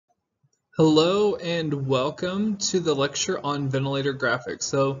Hello and welcome to the lecture on ventilator graphics.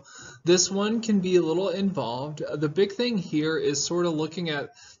 So this one can be a little involved. The big thing here is sort of looking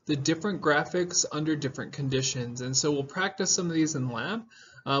at the different graphics under different conditions. And so we'll practice some of these in lab.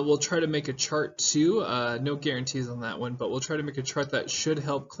 We'll try to make a chart too. No guarantees on that one, but we'll try to make a chart that should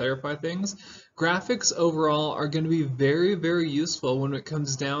help clarify things. Graphics overall are going to be very, very useful when it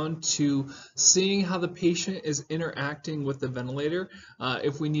comes down to seeing how the patient is interacting with the ventilator.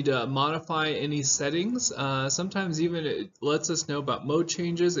 If we need to modify any settings, sometimes even it lets us know about mode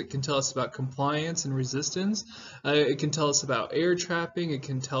changes. It can tell us about compliance and resistance. It can tell us about air trapping. It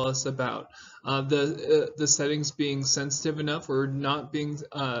can tell us about the settings being sensitive enough or not being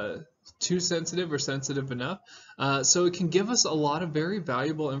too sensitive or sensitive enough. So it can give us a lot of very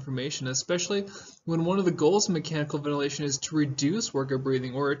valuable information, especially when one of the goals of mechanical ventilation is to reduce work of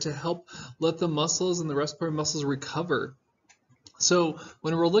breathing or to help let the muscles and the respiratory muscles recover. So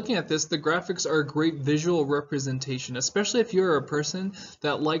when we're looking at this, the graphics are a great visual representation, especially if you're a person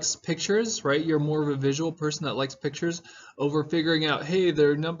that likes pictures, right? You're more of a visual person that likes pictures over figuring out, hey,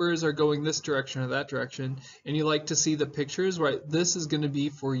 their numbers are going this direction or that direction, and you like to see the pictures, right? This is going to be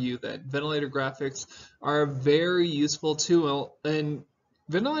for you then. Ventilator graphics are a very useful tool, and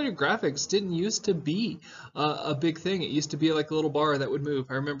ventilator graphics didn't used to be a big thing. It used to be like a little bar that would move.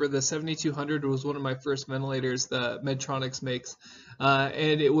 I remember the 7200 was one of my first ventilators that Medtronic makes,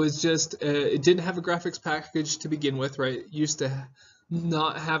 and it was just, it didn't have a graphics package to begin with, right? It used to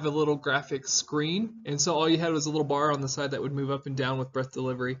not have a little graphics screen, and so all you had was a little bar on the side that would move up and down with breath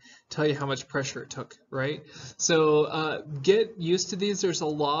delivery, tell you how much pressure it took, right? So get used to these. There's a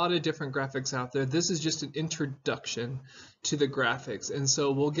lot of different graphics out there. This is just an introduction to the graphics, and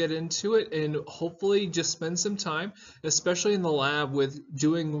so we'll get into it and hopefully just spend some time, especially in the lab, with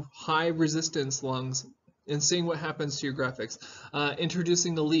doing high resistance lungs and seeing what happens to your graphics,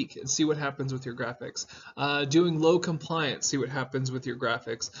 introducing the leak and see what happens with your graphics, doing low compliance, see what happens with your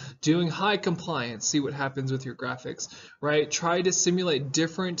graphics, doing high compliance, see what happens with your graphics, right? Try to simulate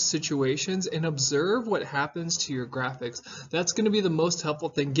different situations and observe what happens to your graphics. That's going to be the most helpful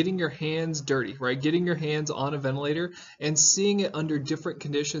thing, getting your hands dirty, right? Getting your hands on a ventilator and seeing it under different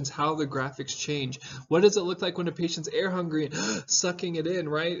conditions, how the graphics change. What does it look like when a patient's air hungry and sucking it in,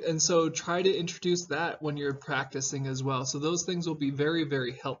 right? And so try to introduce that when you're practicing as well. So those things will be very,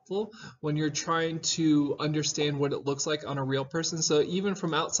 very helpful when you're trying to understand what it looks like on a real person. So even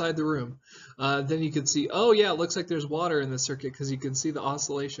from outside the room, then you can see, oh yeah, it looks like there's water in the circuit because you can see the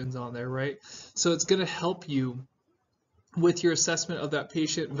oscillations on there, right? So it's going to help you with your assessment of that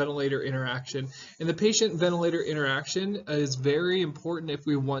patient-ventilator interaction. And the patient-ventilator interaction is very important if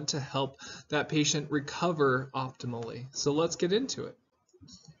we want to help that patient recover optimally. So let's get into it.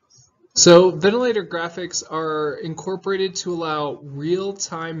 So ventilator graphics are incorporated to allow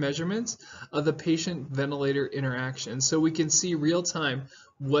real-time measurements of the patient-ventilator interaction. So we can see real-time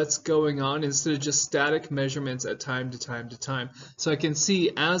what's going on instead of just static measurements at time to time to time. So I can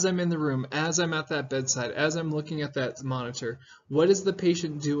see as I'm in the room, as I'm at that bedside, as I'm looking at that monitor, what is the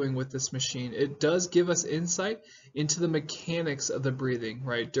patient doing with this machine? It does give us insight into the mechanics of the breathing,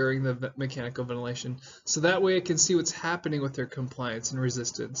 right, during the mechanical ventilation. So that way I can see what's happening with their compliance and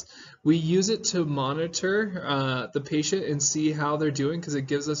resistance. We use it to monitor the patient and see how they're doing because it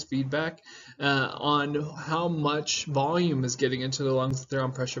gives us feedback on how much volume is getting into the lungs if they're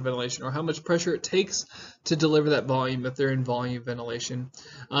on pressure ventilation, or how much pressure it takes to deliver that volume if they're in volume ventilation.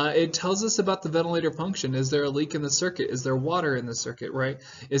 It tells us about the ventilator function. Is there a leak in the circuit? Is there water in the circuit, right?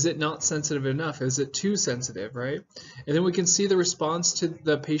 Is it not sensitive enough? Is it too sensitive, right? And then we can see the response to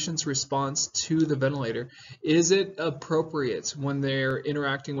the patient's response to the ventilator. Is it appropriate when they're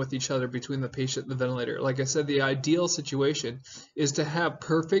interacting with each other between the patient and the ventilator? Like I said, the ideal situation is to have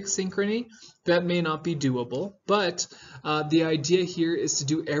perfect synchrony. That may not be doable, but the idea here is to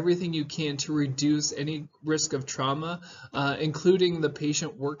do everything you can to reduce any risk of trauma, including the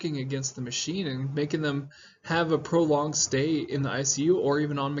patient working against the machine and making them have a prolonged stay in the ICU or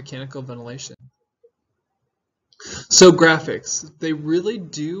even on mechanical ventilation. So graphics, they really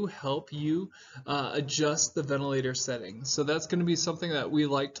do help you adjust the ventilator settings. So that's going to be something that we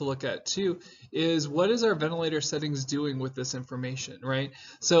like to look at too, is what is our ventilator settings doing with this information, right?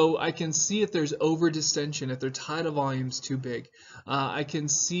 So I can see if there's over distension, if their tidal volume's too big. I can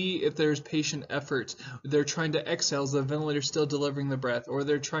see if there's patient effort. They're trying to exhale, is the ventilator still delivering the breath? Or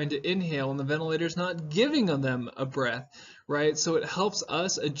they're trying to inhale and the ventilator's not giving them a breath, right? So it helps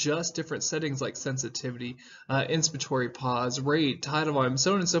us adjust different settings like sensitivity, inspiratory pause, rate, tidal volume,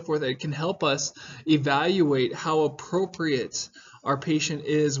 so on and so forth. It can help us evaluate how appropriate our patient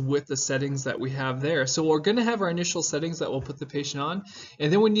is with the settings that we have there. So we're going to have our initial settings that we'll put the patient on,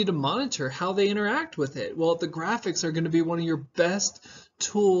 and then we need to monitor how they interact with it. Well, the graphics are going to be one of your best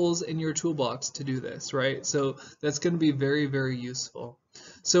tools in your toolbox to do this, right? So that's going to be very, very useful.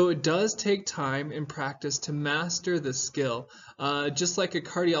 So it does take time and practice to master the skill. Just like a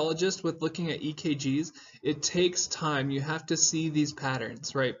cardiologist with looking at EKGs, it takes time. You have to see these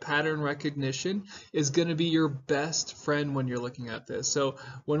patterns, right? Pattern recognition is going to be your best friend when you're looking at this. So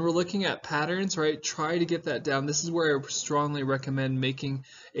when we're looking at patterns, right, try to get that down. This is where I strongly recommend making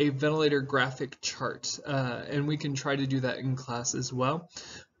a ventilator graphic chart, and we can try to do that in class as well.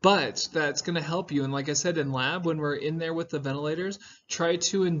 But that's going to help you. And like I said, in lab, when we're in there with the ventilators, try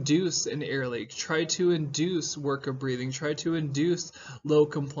to induce an air leak, try to induce work of breathing, try to induce low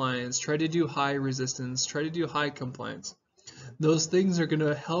compliance, try to do high resistance, try to do high compliance. Those things are going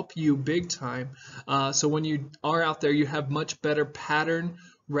to help you big time. So when you are out there, you have much better pattern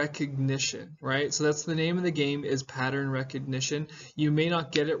recognition, right? So that's the name of the game, is pattern recognition. You may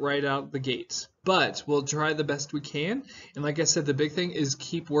not get it right out the gate, but we'll try the best we can. And like I said, the big thing is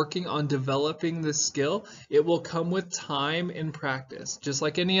keep working on developing this skill. It will come with time and practice. Just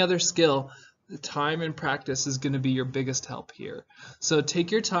like any other skill, the time and practice is going to be your biggest help here. So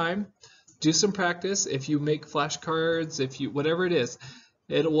take your time, do some practice. If you make flashcards, if you whatever it is,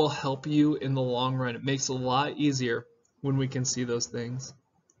 it will help you in the long run. It makes it a lot easier when we can see those things.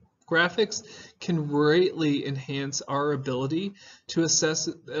 Graphics can greatly enhance our ability to assess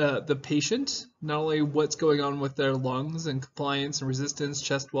the patient, not only what's going on with their lungs and compliance and resistance,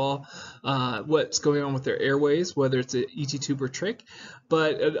 chest wall, what's going on with their airways, whether it's an ET tube or trach,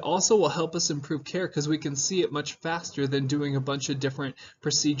 but it also will help us improve care because we can see it much faster than doing a bunch of different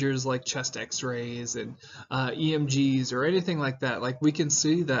procedures like chest x-rays and EMGs or anything like that. Like, we can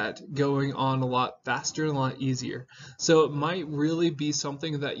see that going on a lot faster and a lot easier. So it might really be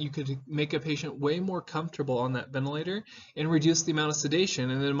something that you could make a patient way more comfortable on that ventilator and reduce the amount of sedation,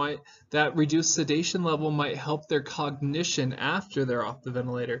 and then that reduced sedation level might help their cognition after they're off the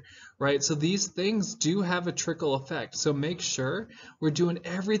ventilator, right? So these things do have a trickle effect. So make sure we're doing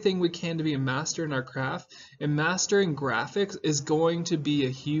everything we can to be a master in our craft, and mastering graphics is going to be a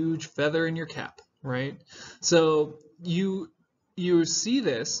huge feather in your cap, right? So you see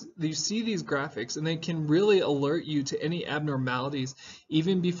these graphics, and they can really alert you to any abnormalities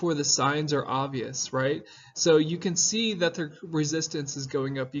even before the signs are obvious, right? So you can see that their resistance is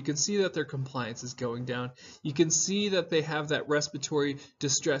going up, you can see that their compliance is going down, you can see that they have that respiratory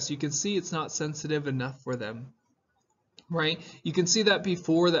distress, you can see it's not sensitive enough for them, right? You can see that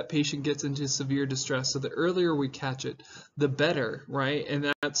before that patient gets into severe distress. So the earlier we catch it, the better, right?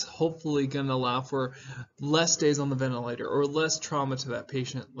 And that's hopefully going to allow for less days on the ventilator or less trauma to that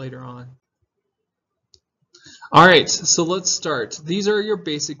patient later on. All right, so let's start. These are your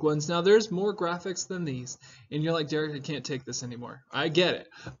basic ones. Now there's more graphics than these, and you're like, Derek, I can't take this anymore. I get it,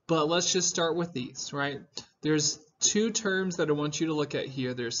 but let's just start with these, right? There's two terms that I want you to look at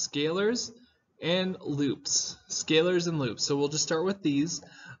here. There's scalars and loops, scalars and loops. So we'll just start with these,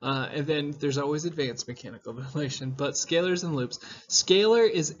 and then there's always advanced mechanical ventilation, but scalars and loops. Scalar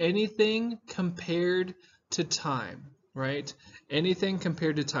is anything compared to time, right? Anything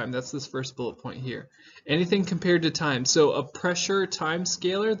compared to time. That's this first bullet point here. Anything compared to time. So a pressure time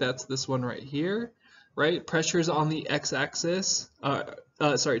scalar, that's this one right here, right? Pressure's on the x-axis,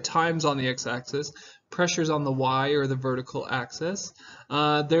 time's on the x-axis. Pressure's on the y or the vertical axis.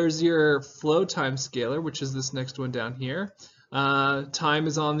 There's your flow time scalar, which is this next one down here. Time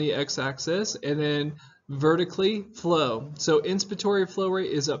is on the x-axis, and then vertically flow. So inspiratory flow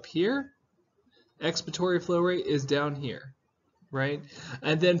rate is up here. Expiratory flow rate is down here, right?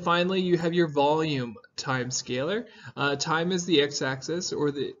 And then finally you have your volume time scalar. Time is the x-axis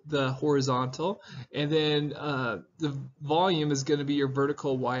or the horizontal, and then the volume is going to be your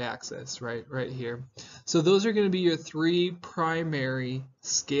vertical y-axis, right here. So those are going to be your three primary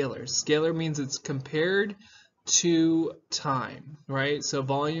scalars. Scalar means it's compared to time, right? So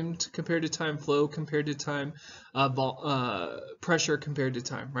volume compared to time, flow compared to time, pressure compared to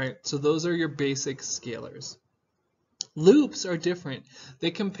time, right? So those are your basic scalars. Loops are different.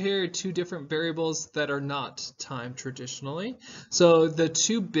 They compare two different variables that are not time traditionally. So the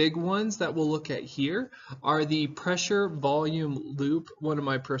two big ones that we'll look at here are the pressure volume loop, one of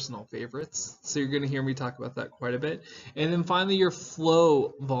my personal favorites. So you're going to hear me talk about that quite a bit. And then finally your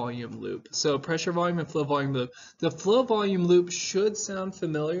flow volume loop. So pressure volume and flow volume loop. The flow volume loop should sound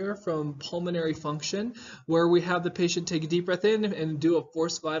familiar from pulmonary function, where we have the patient take a deep breath in and do a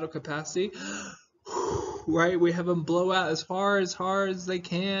forced vital capacity. right? We have them blow out as hard as they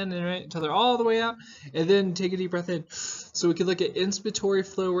can, and right until they're all the way out, and then take a deep breath in. So we could look at inspiratory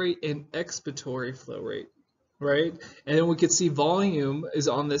flow rate and expiratory flow rate, right? And then we could see volume is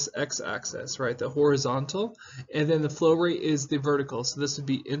on this x-axis, right, the horizontal, and then the flow rate is the vertical. So this would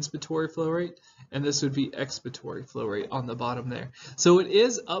be inspiratory flow rate, and this would be expiratory flow rate on the bottom there. So it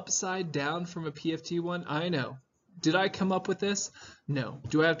is upside down from a PFT one, I know. Did I come up with this? No.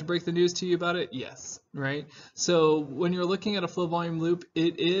 Do I have to break the news to you about it? Yes, right? So when you're looking at a flow volume loop,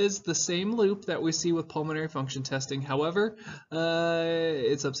 it is the same loop that we see with pulmonary function testing. However,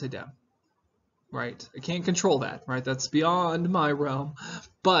 it's upside down, right? I can't control that, right? That's beyond my realm,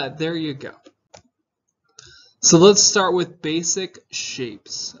 but there you go. So let's start with basic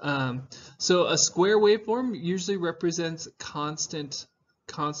shapes. So a square waveform usually represents constant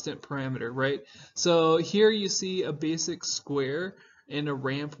parameter, right? So here you see a basic square and a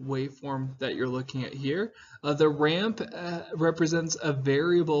ramp waveform that you're looking at here. The ramp represents a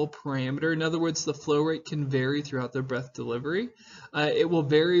variable parameter. In other words, the flow rate can vary throughout the breath delivery. It will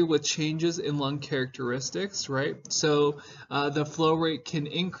vary with changes in lung characteristics, right? So the flow rate can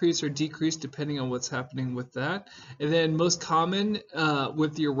increase or decrease depending on what's happening with that. And then most common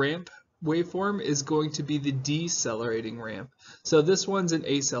with your ramp waveform is going to be the decelerating ramp. So this one's an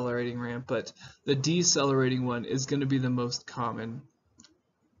accelerating ramp, but the decelerating one is going to be the most common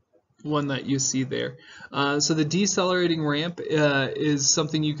one that you see there. So the decelerating ramp is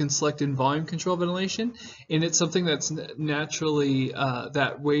something you can select in volume control ventilation, and it's something that's naturally,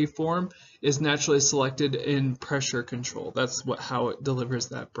 that waveform is naturally selected in pressure control. That's how it delivers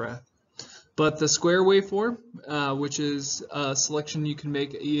that breath. But the square waveform, which is a selection you can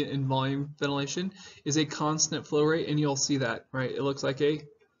make in volume ventilation, is a constant flow rate, and you'll see that, right? It looks like a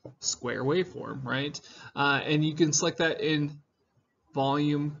square waveform, right? And you can select that in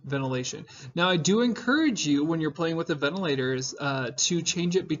volume ventilation. Now, I do encourage you when you're playing with the ventilators to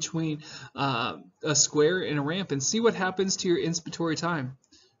change it between a square and a ramp and see what happens to your inspiratory time,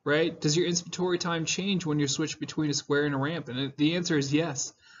 right? Does your inspiratory time change when you switch between a square and a ramp? And the answer is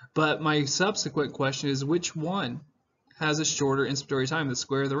yes. But my subsequent question is, which one has a shorter inspiratory time, the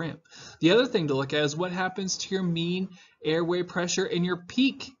square or the ramp? The other thing to look at is what happens to your mean airway pressure and your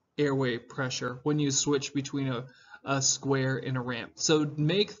peak airway pressure when you switch between a square and a ramp. So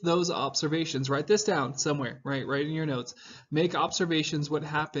make those observations. Write this down somewhere, right in your notes. Make observations what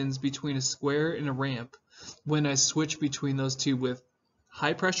happens between a square and a ramp when I switch between those two with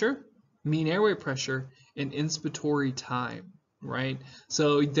high pressure, mean airway pressure, and inspiratory time. Right?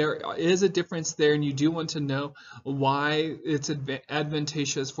 So there is a difference there, and you do want to know why it's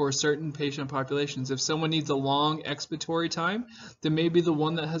advantageous for certain patient populations. If someone needs a long expiratory time, then maybe the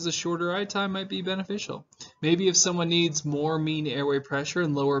one that has a shorter I time might be beneficial. Maybe if someone needs more mean airway pressure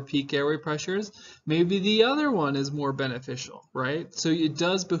and lower peak airway pressures, maybe the other one is more beneficial, right? So it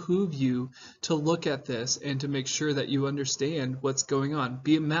does behoove you to look at this and to make sure that you understand what's going on.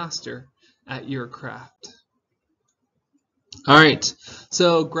 Be a master at your craft. All right,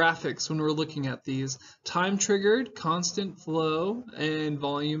 so graphics, when we're looking at these, time triggered, constant flow, and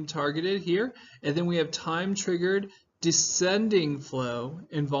volume targeted here. And then we have time triggered, descending flow,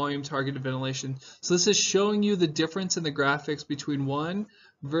 and volume targeted ventilation. So this is showing you the difference in the graphics between one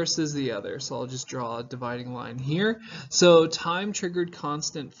versus the other. So I'll just draw a dividing line here. So time triggered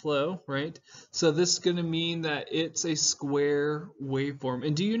constant flow, right? So this is going to mean that it's a square waveform.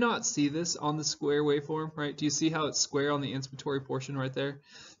 And do you not see this on the square waveform, right? Do you see how it's square on the inspiratory portion right there?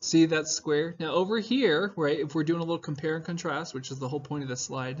 See that square? Now over here, right, if we're doing a little compare and contrast, which is the whole point of the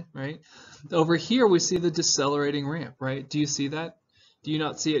slide, right? Over here we see the decelerating ramp, right? Do you see that? Do you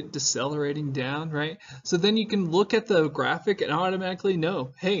not see it decelerating down, right? So then you can look at the graphic and automatically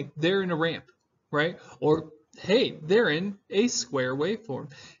know, hey, they're in a ramp, right? Or, hey, they're in a square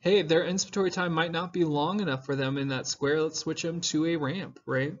waveform. Hey, their inspiratory time might not be long enough for them in that square. Let's switch them to a ramp,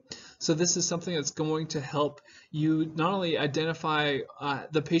 right? So this is something that's going to help you not only identify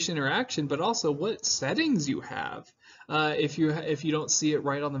the patient interaction, but also what settings you have if you don't see it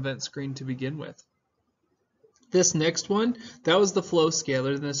right on the vent screen to begin with. This next one, that was the flow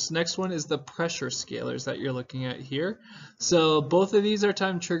scaler. This next one is the pressure scalars that you're looking at here. So both of these are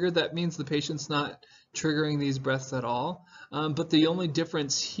time triggered. That means the patient's not triggering these breaths at all. But the only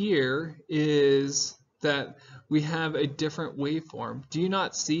difference here is that we have a different waveform. Do you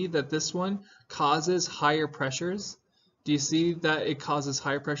not see that this one causes higher pressures? Do you see that it causes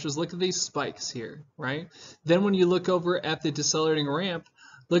higher pressures? Look at these spikes here, right? Then when you look over at the decelerating ramp,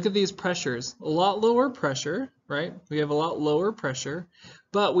 look at these pressures, a lot lower pressure, right? We have a lot lower pressure,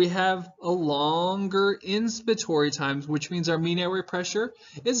 but we have a longer inspiratory time, which means our mean airway pressure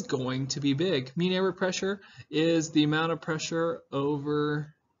is going to be big. Mean airway pressure is the amount of pressure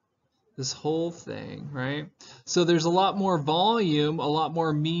over this whole thing, right? So there's a lot more volume, a lot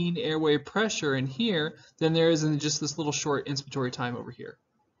more mean airway pressure in here than there is in just this little short inspiratory time over here,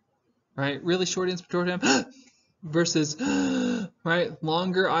 right? Really short inspiratory time versus, right,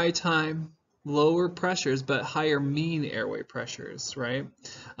 longer I time, lower pressures, but higher mean airway pressures, right?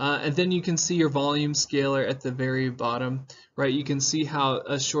 And then you can see your volume scaler at the very bottom, right? You can see how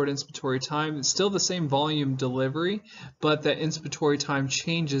a short inspiratory time is still the same volume delivery, but that inspiratory time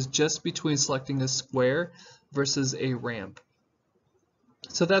changes just between selecting a square versus a ramp.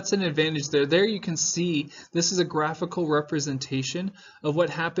 So that's an advantage there. There you can see this is a graphical representation of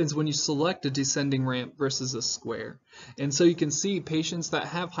what happens when you select a descending ramp versus a square. And so you can see patients that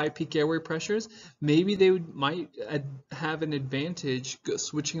have high peak airway pressures, maybe they might have an advantage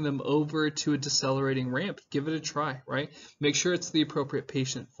switching them over to a decelerating ramp. Give it a try, right? Make sure it's the appropriate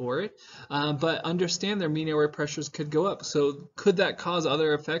patient for it, but understand their mean airway pressures could go up. So could that cause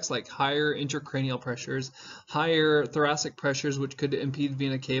other effects like higher intracranial pressures, higher thoracic pressures, which could impede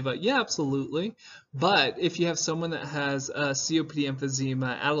vena cava? Yeah, absolutely. But if you have someone that has COPD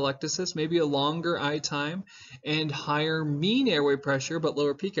emphysema, atelectasis, maybe a longer I time and higher mean airway pressure but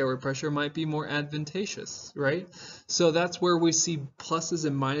lower peak airway pressure might be more advantageous, right? So that's where we see pluses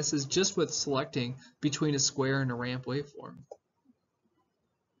and minuses just with selecting between a square and a ramp waveform.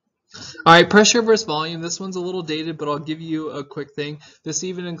 All right, pressure versus volume. This one's a little dated, but I'll give you a quick thing. This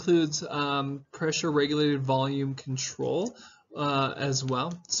even includes pressure regulated volume control as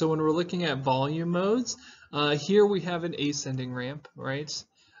well. So when we're looking at volume modes, here we have an ascending ramp, right,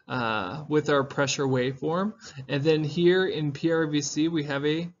 with our pressure waveform. And then here in PRVC, we have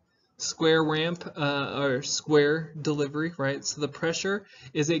a square ramp or square delivery, right? So the pressure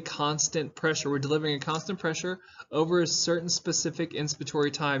is a constant pressure. We're delivering a constant pressure over a certain specific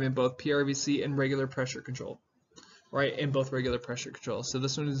inspiratory time in both PRVC and regular pressure control, right? In both regular pressure control. So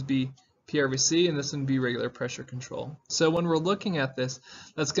this one is be PRVC and this one be regular pressure control. So when we're looking at this,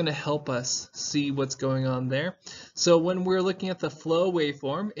 that's going to help us see what's going on there. So when we're looking at the flow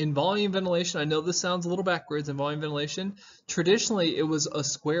waveform in volume ventilation, I know this sounds a little backwards. In volume ventilation, traditionally it was a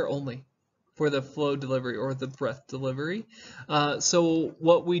square only for the flow delivery or the breath delivery. So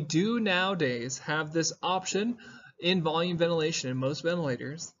what we do nowadays have this option in volume ventilation in most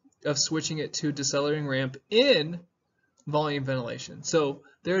ventilators of switching it to decelerating ramp in volume ventilation. So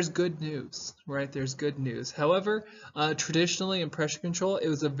there's good news, right? There's good news. However, traditionally in pressure control, it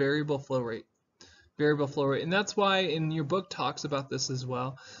was a variable flow rate. Variable flow rate. And that's why in your book talks about this as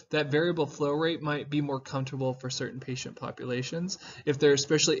well, that variable flow rate might be more comfortable for certain patient populations. If they're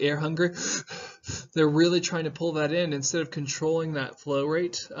especially air hungry, they're really trying to pull that in. Instead of controlling that flow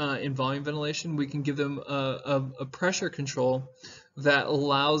rate in volume ventilation, we can give them a pressure control that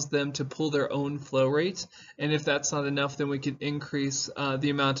allows them to pull their own flow rate. And if that's not enough, then we can increase the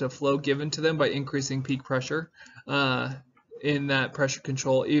amount of flow given to them by increasing peak pressure in that pressure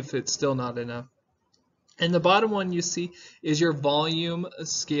control if it's still not enough. And the bottom one you see is your volume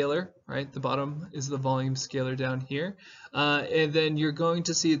scaler, right? The bottom is the volume scaler down here. And then you're going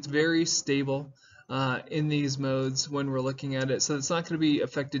to see it's very stable in these modes when we're looking at it. So it's not going to be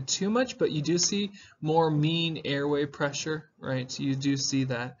affected too much, but you do see more mean airway pressure, right? So you do see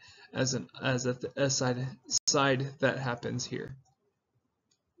that as a side that happens here.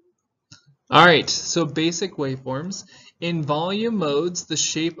 All right, so basic waveforms. In volume modes, the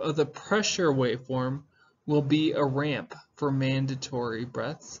shape of the pressure waveform will be a ramp for mandatory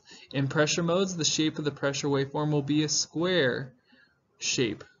breaths. In pressure modes, the shape of the pressure waveform will be a square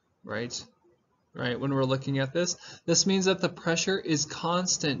shape, right? When we're looking at this, this means that the pressure is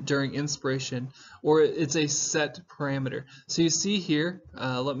constant during inspiration, or it's a set parameter. So you see here,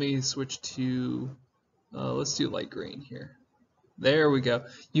 let me switch to, let's do light green here. There we go.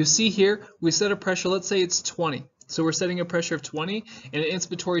 You see here, we set a pressure, let's say it's 20. So we're setting a pressure of 20 and an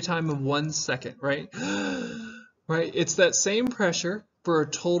inspiratory time of 1 second, right? Right, it's that same pressure for a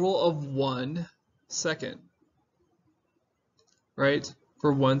total of 1 second, right?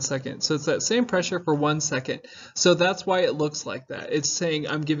 For 1 second. So it's that same pressure for 1 second. So that's why it looks like that. It's saying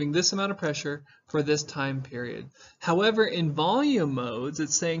I'm giving this amount of pressure for this time period. However, in volume modes,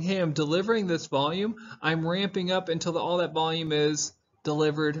 it's saying, hey, I'm delivering this volume. I'm ramping up until all that volume is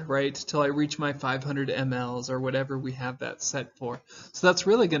delivered, right, till I reach my 500 mLs or whatever we have that set for. So that's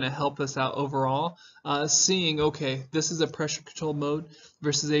really going to help us out overall, seeing, okay, this is a pressure controlled mode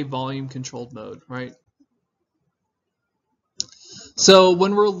versus a volume controlled mode, right? So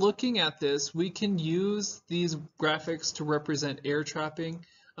when we're looking at this, we can use these graphics to represent air trapping,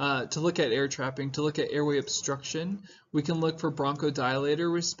 to look at air trapping, to look at airway obstruction. We can look for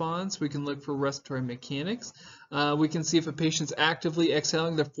bronchodilator response. We can look for respiratory mechanics. We can see if a patient's actively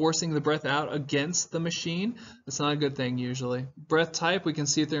exhaling, they're forcing the breath out against the machine. That's not a good thing usually. Breath type, we can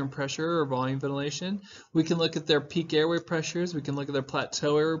see if they're in pressure or volume ventilation. We can look at their peak airway pressures. We can look at their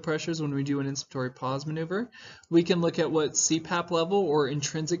plateau airway pressures when we do an inspiratory pause maneuver. We can look at what CPAP level or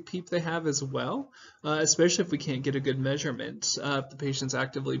intrinsic PEEP they have as well, especially if we can't get a good measurement if the patient's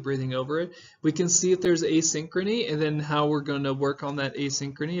actively breathing over it. We can see if there's asynchrony and then how we're going to work on that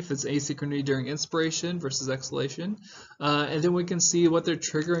asynchrony, if it's asynchrony during inspiration versus exhalation. And then we can see what their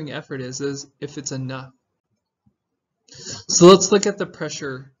triggering effort is if it's enough. So let's look at the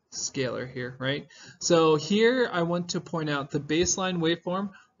pressure scaler here, right? So here I want to point out the baseline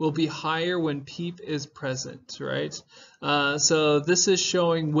waveform will be higher when PEEP is present, right? So this is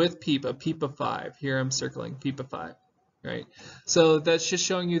showing with PEEP, a PEEP of 5. Here I'm circling PEEP of 5, right? So that's just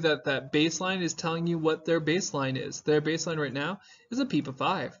showing you that that baseline is telling you what their baseline is. Their baseline right now is a PEEP of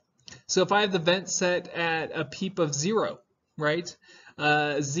 5. So if I have the vent set at a PEEP of 0, right?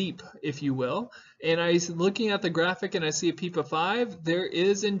 Zeep, if you will, and I'm looking at the graphic and I see a PEEP of 5, there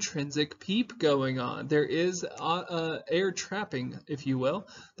is intrinsic PEEP going on. There is air trapping, if you will,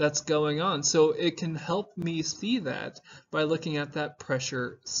 that's going on. So it can help me see that by looking at that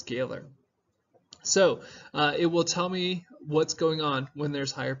pressure scaler. So it will tell me what's going on when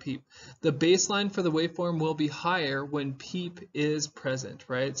there's higher PEEP. The baseline for the waveform will be higher when PEEP is present,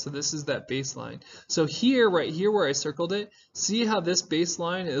 right? So this is that baseline. So here, right here where I circled it, see how this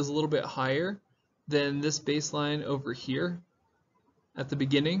baseline is a little bit higher than this baseline over here at the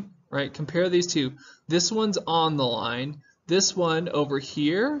beginning, right? Compare these two. This one's on the line. This one over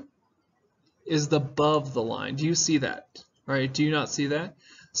here is above the line. Do you see that? All right, do you not see that?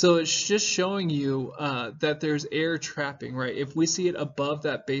 So it's just showing you that there's air trapping, right? If we see it above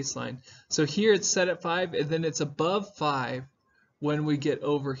that baseline. So here it's set at 5, and then it's above 5 when we get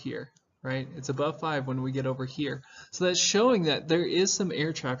over here, right? It's above 5 when we get over here. So that's showing that there is some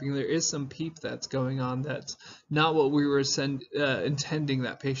air trapping, there is some PEEP that's going on that's not what we were intending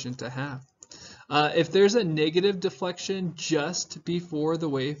that patient to have. If there's a negative deflection just before the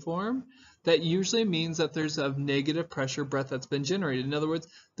waveform, that usually means that there's a negative pressure breath that's been generated. In other words,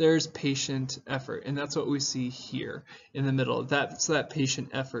 there's patient effort, and that's what we see here in the middle. That's that patient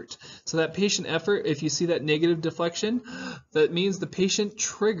effort. So that patient effort, if you see that negative deflection, that means the patient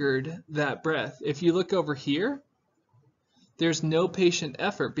triggered that breath. If you look over here, there's no patient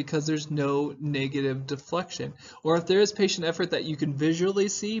effort because there's no negative deflection. Or if there is patient effort that you can visually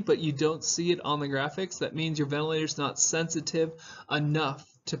see, but you don't see it on the graphics, that means your ventilator's not sensitive enough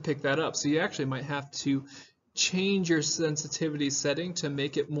to pick that up. So you actually might have to change your sensitivity setting to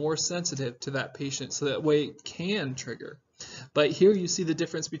make it more sensitive to that patient so that way it can trigger. But here you see the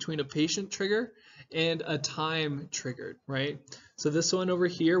difference between a patient trigger and a time triggered, right? So this one over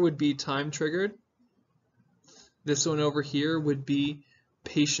here would be time triggered. This one over here would be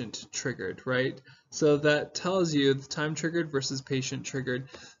patient triggered, right? So that tells you the time triggered versus patient triggered.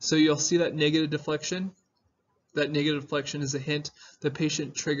 So you'll see that negative deflection. That negative deflection is a hint the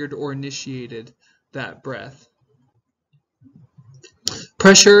patient triggered or initiated that breath.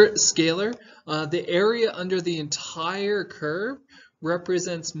 Pressure scaler, the area under the entire curve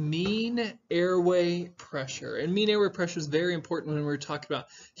represents mean airway pressure. And mean airway pressure is very important when we're talking about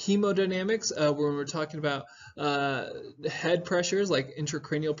hemodynamics, when we're talking about head pressures like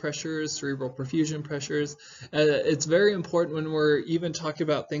intracranial pressures, cerebral perfusion pressures. It's very important when we're even talking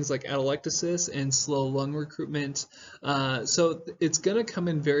about things like atelectasis and slow lung recruitment. So it's going to come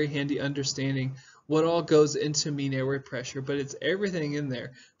in very handy understanding what all goes into mean airway pressure, but it's everything in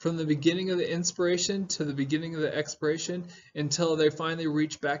there from the beginning of the inspiration to the beginning of the expiration until they finally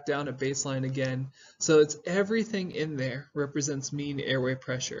reach back down to baseline again. So it's everything in there represents mean airway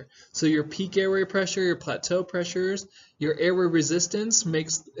pressure. So your peak airway pressure, your plateau pressures, your airway resistance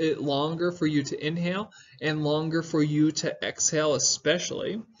makes it longer for you to inhale and longer for you to exhale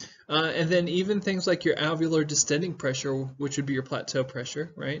especially. And then even things like your alveolar distending pressure, which would be your plateau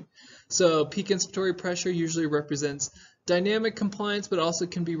pressure, right? So peak inspiratory pressure usually represents dynamic compliance, but also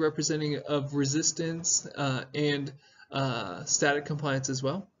can be representing of resistance and static compliance as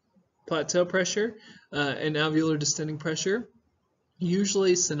well. Plateau pressure and alveolar distending pressure,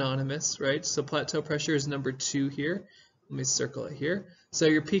 usually synonymous, right? So plateau pressure is number 2 here. Let me circle it here. So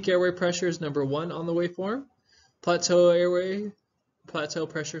your peak airway pressure is number 1 on the waveform. Plateau plateau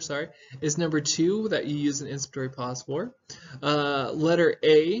pressure, sorry, is number 2 that you use an inspiratory pause for. Letter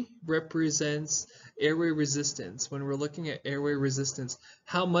A represents airway resistance. When we're looking at airway resistance,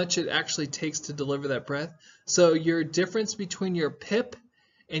 how much it actually takes to deliver that breath. So your difference between your PIP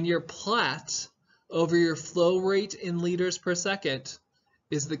and your plat over your flow rate in liters per second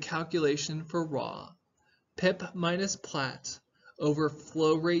is the calculation for raw. PIP minus plat over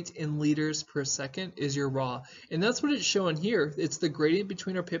flow rate in liters per second is your raw. And that's what it's showing here. It's the gradient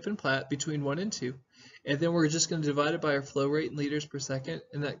between our PIP and plat between 1 and 2. And then we're just going to divide it by our flow rate in liters per second,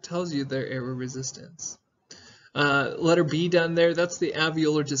 and that tells you their airway resistance. Letter B down there, that's the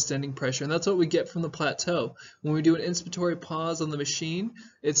alveolar distending pressure, and that's what we get from the plateau. When we do an inspiratory pause on the machine,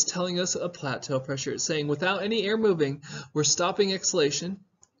 it's telling us a plateau pressure. It's saying without any air moving, we're stopping exhalation,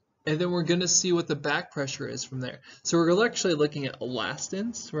 and then we're going to see what the back pressure is from there. So we're actually looking at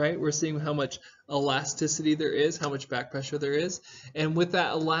elastance, right? We're seeing how much elasticity there is, how much back pressure there is, and with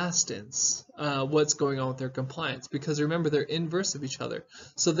that elastance, what's going on with their compliance. Because remember, they're inverse of each other.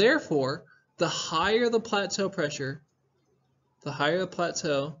 So therefore, the higher the plateau pressure, the higher the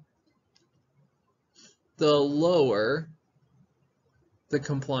plateau, the lower the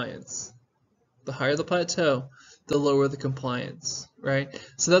compliance. The higher the plateau, the lower the compliance, right?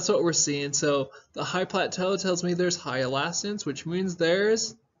 So that's what we're seeing. So the high plateau tells me there's high elastance, which means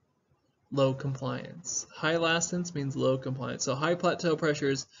there's low compliance. High elastance means low compliance. So high plateau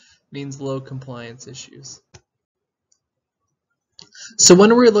pressures means low compliance issues. So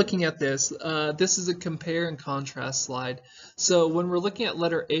when we're looking at this, this is a compare and contrast slide. So when we're looking at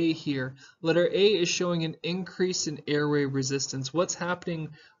letter A here, letter A is showing an increase in airway resistance. What's happening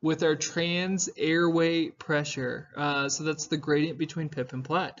with our trans airway pressure? So that's the gradient between PIP and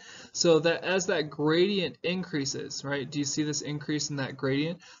plat. So that as that gradient increases, right? Do you see this increase in that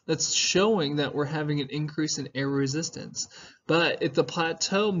gradient? That's showing that we're having an increase in air resistance. But if the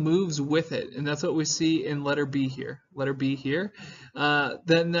plateau moves with it, and that's what we see in letter B here,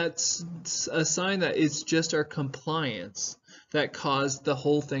 then that's a sign that it's just our compliance that caused the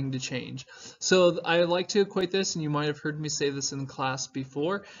whole thing to change. So I like to equate this, and you might have heard me say this in class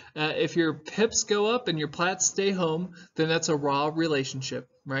before. If your PIPs go up and your plats stay home, then that's a raw relationship,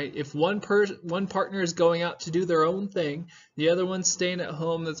 right? If one partner is going out to do their own thing, the other one's staying at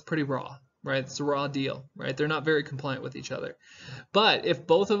home, that's pretty raw. Right, it's a raw deal, right? They're not very compliant with each other. But if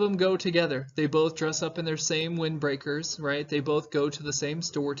both of them go together, they both dress up in their same windbreakers, right? They both go to the same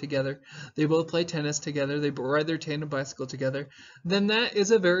store together, they both play tennis together, they ride their tandem bicycle together, then that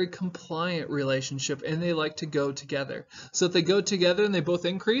is a very compliant relationship, and they like to go together. So if they go together and they both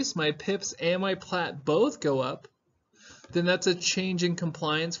increase, my PIPs and my plat both go up, then that's a change in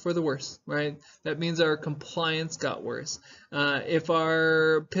compliance for the worse, right? That means our compliance got worse. If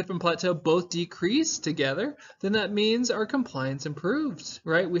our PIP and plateau both decrease together, then that means our compliance improved,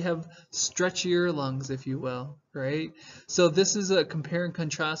 right? We have stretchier lungs, if you will, right? So this is a compare and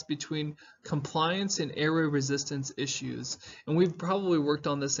contrast between compliance and airway resistance issues. And we've probably worked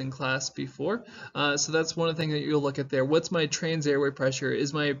on this in class before. So that's one thing that you'll look at there. What's my trans airway pressure?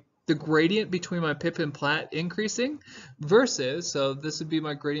 Is the gradient between my PIP and plat increasing versus, so this would be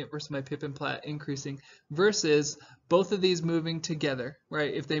my gradient versus my PIP and plat increasing versus both of these moving together,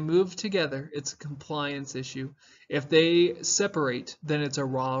 right? If they move together, it's a compliance issue. If they separate, then it's a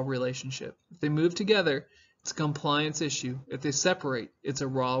raw relationship. If they move together, it's a compliance issue. If they separate, it's a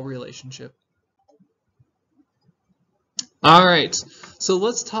raw relationship. All right, so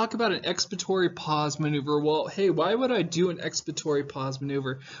let's talk about an expiratory pause maneuver. Well, hey, why would I do an expiratory pause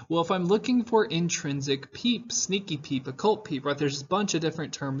maneuver? Well, if I'm looking for intrinsic peep, sneaky peep, occult peep, right, there's a bunch of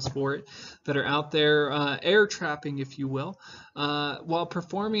different terms for it that are out there, air trapping, if you will. While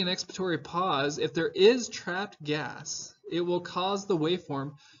performing an expiratory pause, if there is trapped gas, it will cause the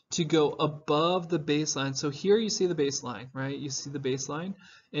waveform to go above the baseline. So here you see the baseline, right? You see the baseline,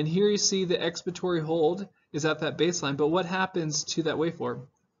 and here you see the expiratory hold is at that baseline. But what happens to that waveform?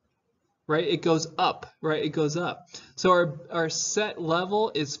 Right? It goes up, right? It goes up. So our set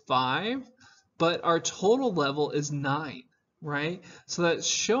level is 5, but our total level is 9, right? So that's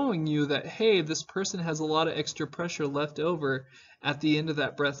showing you that, hey, this person has a lot of extra pressure left over at the end of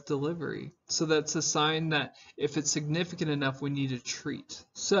that breath delivery. So that's a sign that if it's significant enough, we need to treat.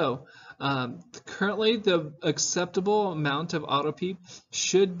 So currently the acceptable amount of auto peep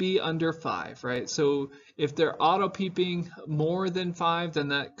should be under 5, right? So if they're auto peeping more than 5, then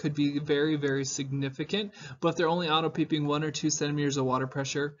that could be very, very significant. But if they're only auto peeping 1 or 2 centimeters of water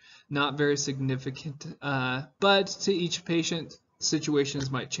pressure, not very significant. But to each patient, situations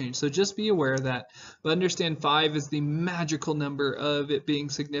might change. So just be aware of that. But understand 5 is the magical number of it being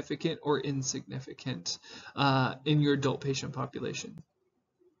significant or insignificant in your adult patient population.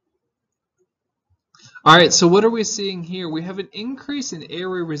 All right, so what are we seeing here? We have an increase in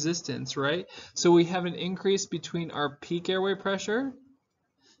airway resistance, right? So we have an increase between our peak airway pressure,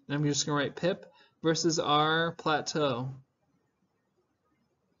 and I'm just going to write PIP, versus our plateau.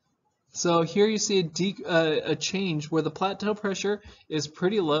 So here you see a change where the plateau pressure is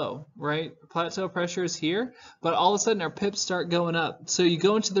pretty low, right? Plateau pressure is here, but all of a sudden our pips start going up. So you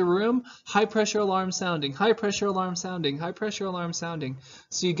go into the room, high pressure alarm sounding, high pressure alarm sounding, high pressure alarm sounding.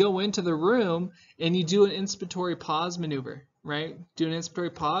 So you go into the room and you do an inspiratory pause maneuver, right? Do an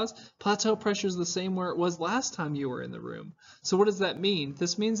inspiratory pause. Plateau pressure is the same where it was last time you were in the room. So what does that mean?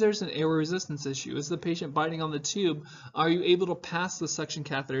 This means there's an airway resistance issue. Is the patient biting on the tube? Are you able to pass the suction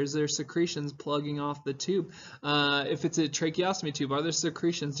catheter? Is there secretions plugging off the tube? If it's a tracheostomy tube, are there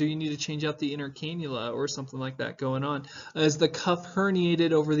secretions? Do you need to change out the inner cannula or something like that going on? Is the cuff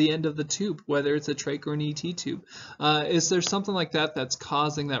herniated over the end of the tube, whether it's a trach or an ET tube? Is there something like that that's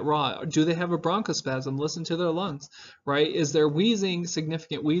causing that raw? Do they have a bronchospasm? Listen to their lungs, right? Is there wheezing,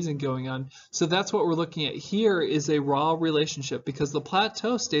 significant wheezing going on? So that's what we're looking at here, is a raw relationship, because the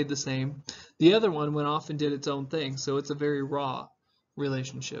plateau stayed the same. The other one went off and did its own thing. So it's a very raw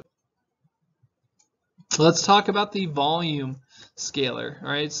relationship. Let's talk about the volume scalar. All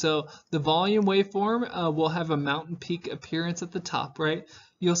right, so the volume waveform will have a mountain peak appearance at the top, right?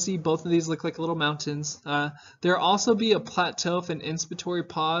 You'll see both of these look like little mountains. There'll also be a plateau if an inspiratory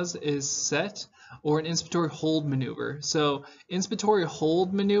pause is set, or an inspiratory hold maneuver. So inspiratory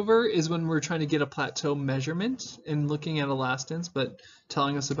hold maneuver is when we're trying to get a plateau measurement and looking at elastance, but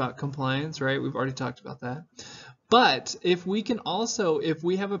telling us about compliance, right? We've already talked about that. But if we can also, if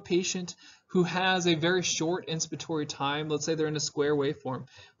we have a patient who has a very short inspiratory time, let's say they're in a square waveform,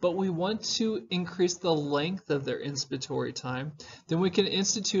 but we want to increase the length of their inspiratory time, then we can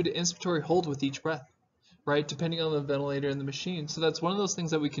institute an inspiratory hold with each breath, right, depending on the ventilator and the machine. So that's one of those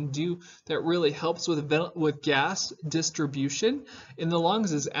things that we can do that really helps with gas distribution in the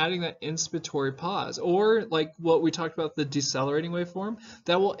lungs, is adding that inspiratory pause. Or like what we talked about, the decelerating waveform,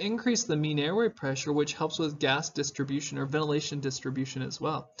 that will increase the mean airway pressure, which helps with gas distribution or ventilation distribution as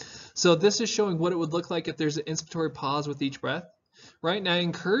well. So this is showing what it would look like if there's an inspiratory pause with each breath. Right, and I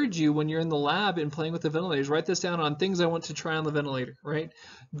encourage you, when you're in the lab and playing with the ventilators, write this down on things I want to try on the ventilator, right?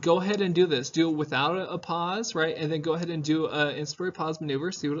 Go ahead and do this. Do it without a pause, right? And then go ahead and do an inspiratory pause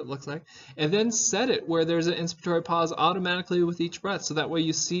maneuver, see what it looks like. And then set it where there's an inspiratory pause automatically with each breath, so that way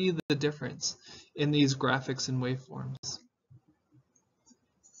you see the difference in these graphics and waveforms.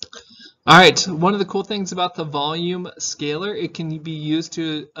 All right, one of the cool things about the volume scalar, it can be used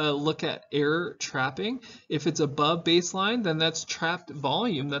to look at air trapping. If it's above baseline, then that's trapped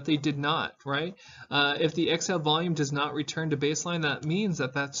volume that they did not, right? If the exhale volume does not return to baseline, that means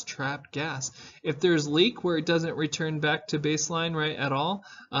that that's trapped gas. If there's leak where it doesn't return back to baseline, right, at all,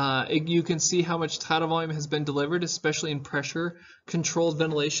 you can see how much tidal volume has been delivered, especially in pressure controlled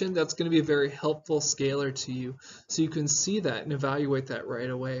ventilation. That's going to be a very helpful scalar to you. So you can see that and evaluate that right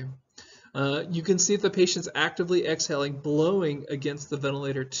away. You can see if the patient's actively exhaling, blowing against the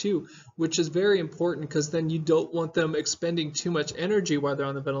ventilator too, which is very important, because then you don't want them expending too much energy while they're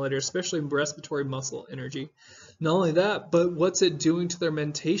on the ventilator, especially respiratory muscle energy. Not only that, but what's it doing to their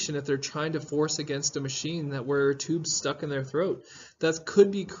mentation if they're trying to force against a machine that where a tube's stuck in their throat? That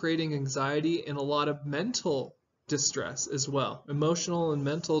could be creating anxiety and a lot of mental distress as well, emotional and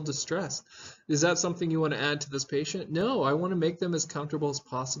mental distress. Is that something you want to add to this patient? No, I want to make them as comfortable as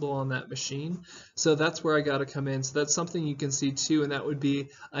possible on that machine. So that's where I got to come in. So that's something you can see too, and that would be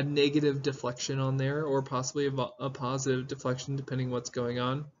a negative deflection on there, or possibly a positive deflection depending what's going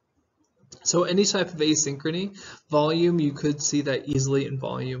on. So any type of asynchrony, volume, you could see that easily in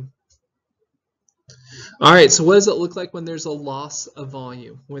volume. All right, so what does it look like when there's a loss of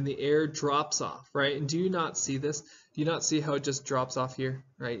volume, when the air drops off, right? And do you not see this? Do you not see how it just drops off here,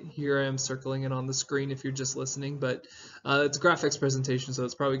 right? Here I am circling it on the screen if you're just listening, but it's a graphics presentation, so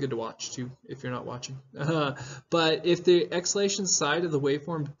it's probably good to watch too if you're not watching. But if the exhalation side of the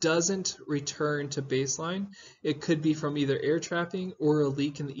waveform doesn't return to baseline, it could be from either air trapping or a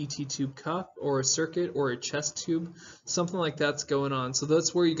leak in the ET tube cuff or a circuit or a chest tube, something like that's going on. So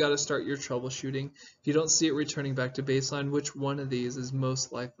that's where you got to start your troubleshooting. If you don't see it returning back to baseline, which one of these is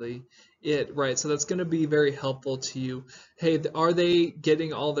most likely it, right? So that's going to be very helpful to you. Hey, are they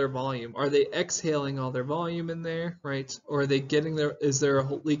getting all their volume? Are they exhaling all their volume in there, right? Or are they getting there? Is there a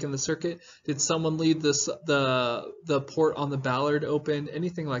leak in the circuit? Did someone leave the port on the Ballard open?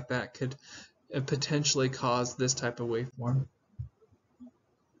 Anything like that could potentially cause this type of waveform.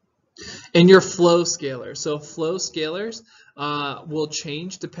 And your flow scaler. So flow scalars will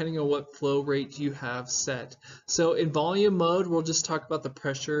change depending on what flow rate you have set. So in volume mode, we'll just talk about the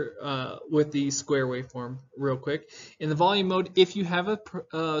pressure with the square waveform real quick. In the volume mode, if you have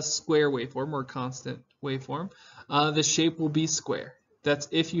a square waveform or constant waveform, the shape will be square. That's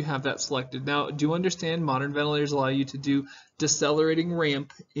if you have that selected. Now, do understand modern ventilators allow you to do decelerating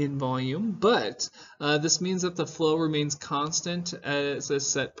ramp in volume, but this means that the flow remains constant as a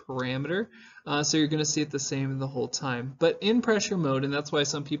set parameter. So you're going to see it the same the whole time. But in pressure mode, and that's why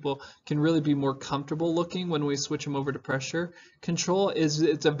some people can really be more comfortable looking when we switch them over to pressure control, is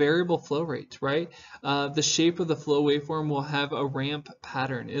it's a variable flow rate, right? The shape of the flow waveform will have a ramp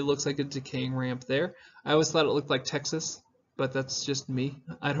pattern. It looks like a decaying ramp there. I always thought it looked like Texas, but that's just me.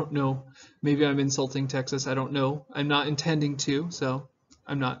 I don't know. Maybe I'm insulting Texas. I don't know. I'm not intending to, so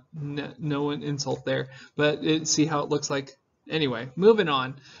I'm not no insult there. But see how it looks like. Anyway, moving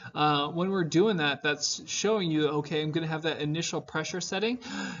on. When we're doing that, that's showing you, okay, I'm going to have that initial pressure setting,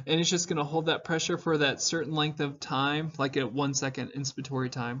 and it's just going to hold that pressure for that certain length of time, like at 1 second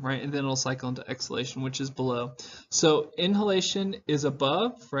inspiratory time, right? And then it'll cycle into exhalation, which is below. So inhalation is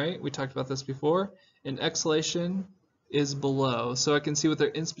above, right? We talked about this before, and exhalation is below. So I can see what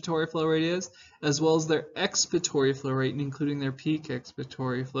their inspiratory flow rate is, as well as their expiratory flow rate, including their peak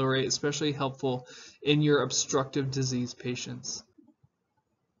expiratory flow rate, especially helpful in your obstructive disease patients.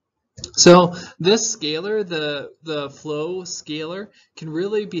 So this scaler, the flow scaler, can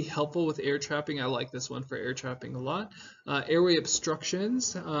really be helpful with air trapping. I like this one for air trapping a lot. Airway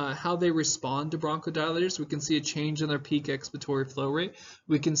obstructions, how they respond to bronchodilators. We can see a change in their peak expiratory flow rate.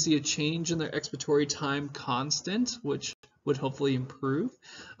 We can see a change in their expiratory time constant, which would hopefully improve.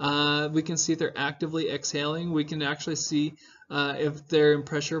 We can see if they're actively exhaling. We can actually see if they're in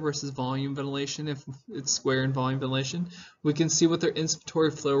pressure versus volume ventilation, if it's square in volume ventilation. We can see what their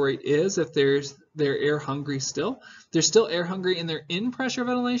inspiratory flow rate is, if they're air hungry still. If they're still air hungry and they're in pressure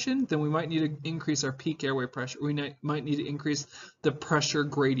ventilation, then we might need to increase our peak airway pressure. We might need to increase the pressure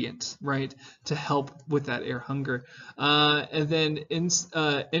gradient, right, to help with that air hunger. And then in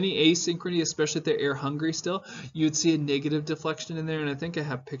any asynchrony, especially if they're air hungry still, you would see a negative deflection in there, and I think I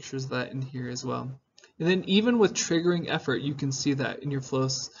have pictures of that in here as well. And then even with triggering effort, you can see that in your flow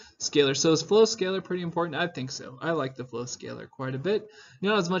scaler. So is flow scaler pretty important? I think so. I like the flow scaler quite a bit.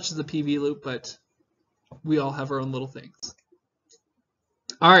 Not as much as the PV loop, but we all have our own little things.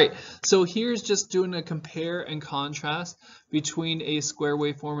 All right, so here's just doing a compare and contrast between a square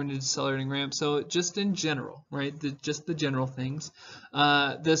waveform and a decelerating ramp. So just in general, right, just the general things.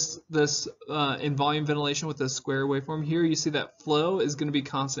 This in volume ventilation with the square waveform here, you see that flow is going to be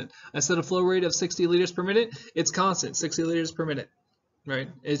constant. I set a flow rate of 60 liters per minute. It's constant, 60 liters per minute. Right,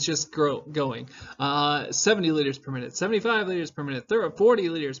 it's just going. 70 liters per minute, 75 liters per minute, 40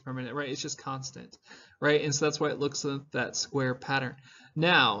 liters per minute, right? It's just constant, right? And so that's why it looks like that square pattern.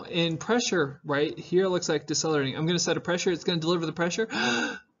 Now, in pressure, right, here it looks like decelerating. I'm going to set a pressure, it's going to deliver the pressure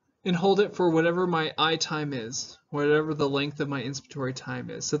and hold it for whatever my I time is, whatever the length of my inspiratory time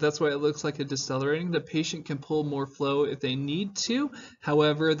is. So that's why it looks like a decelerating. The patient can pull more flow if they need to.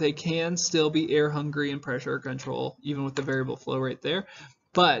 However, they can still be air hungry in pressure control, even with the variable flow rate there.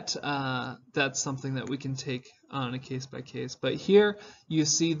 But that's something that we can take on a case by case. But here you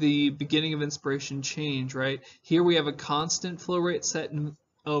see the beginning of inspiration change, right? Here we have a constant flow rate set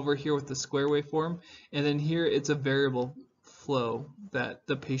over here with the square waveform, and then here it's a variable flow that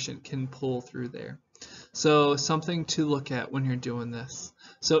the patient can pull through there. So something to look at when you're doing this.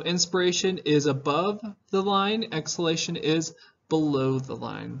 So inspiration is above the line, exhalation is below the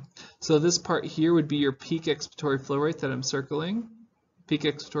line. So this part here would be your peak expiratory flow rate that I'm circling. Peak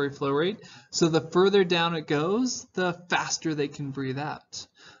expiratory flow rate. So the further down it goes, the faster they can breathe out.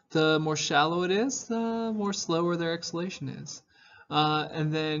 The more shallow it is, the more slower their exhalation is.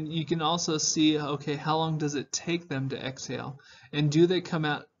 And then you can also see, okay, how long does it take them to exhale? And do they come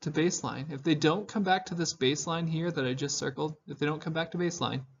out to baseline? If they don't come back to this baseline here that I just circled, if they don't come back to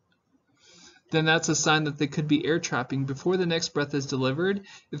baseline, then that's a sign that they could be air trapping before the next breath is delivered.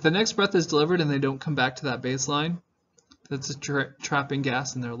 If the next breath is delivered and they don't come back to that baseline, that's a trapping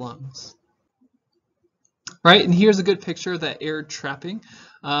gas in their lungs. Right, and here's a good picture of that air trapping.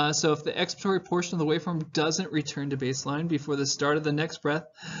 So if the expiratory portion of the waveform doesn't return to baseline before the start of the next breath,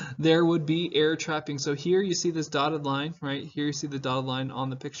 there would be air trapping. So here you see this dotted line, right? Here you see the dotted line on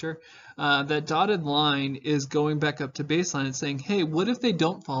the picture. That dotted line is going back up to baseline and saying, hey, what if they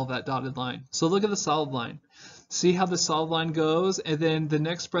don't follow that dotted line? So look at the solid line. See how the solid line goes, and then the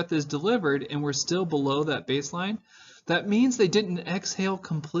next breath is delivered and we're still below that baseline. That means they didn't exhale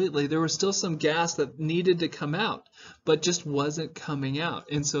completely. There was still some gas that needed to come out, but just wasn't coming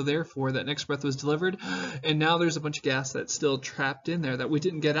out. And so therefore that next breath was delivered, and now there's a bunch of gas that's still trapped in there that we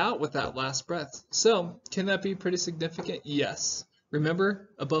didn't get out with that last breath. So can that be pretty significant? Yes. Remember,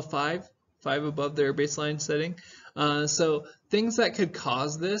 above 5 above their baseline setting. So things that could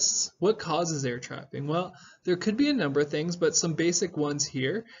cause this, what causes air trapping? Well, there could be a number of things, but some basic ones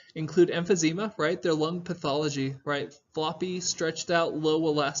here include emphysema, right? Their lung pathology, right? Floppy, stretched out, low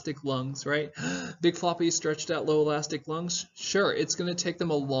elastic lungs, right? Big floppy, stretched out, low elastic lungs. Sure, it's going to take them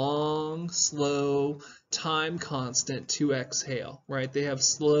a long, slow time constant to exhale, right? They have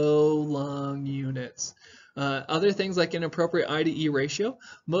slow lung units. Other things like inappropriate I/E ratio.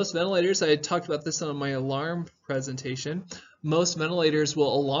 Most ventilators, I had talked about this on my alarm presentation, most ventilators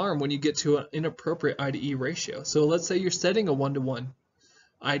will alarm when you get to an inappropriate I/E ratio. So let's say you're setting a 1-to-1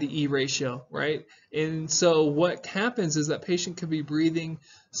 I/E ratio, right? And so what happens is that patient could be breathing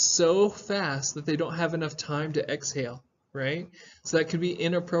so fast that they don't have enough time to exhale, right? So that could be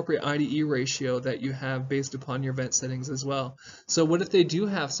inappropriate I/E ratio that you have based upon your vent settings as well. So what if they do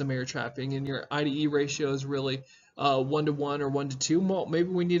have some air trapping and your I/E ratio is really 1-to-1 or 1-to-2? Well, maybe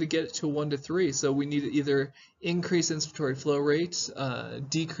we need to get it to 1-to-3. So we need to either increase inspiratory flow rate,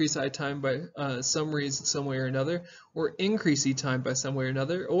 decrease I time by some reason, some way or another, or increase E time by some way or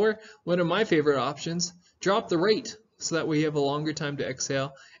another. Or one of my favorite options, drop the rate, so that way you have a longer time to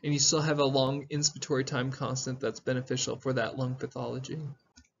exhale and you still have a long inspiratory time constant that's beneficial for that lung pathology.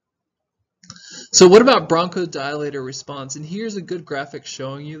 So what about bronchodilator response? And here's a good graphic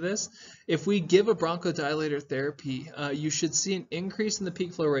showing you this. If we give a bronchodilator therapy, you should see an increase in the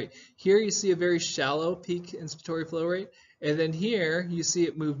peak flow rate. Here you see a very shallow peak inspiratory flow rate, and then here you see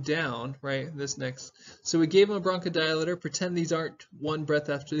it move down, right, this next. So we gave them a bronchodilator. Pretend these aren't one breath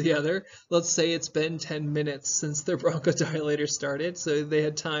after the other. Let's say it's been 10 minutes since their bronchodilator started, so they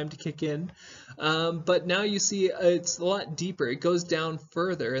had time to kick in. But now you see it's a lot deeper. It goes down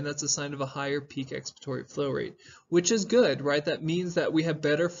further, and that's a sign of a higher peak expiratory flow rate, which is good, right? That means that we have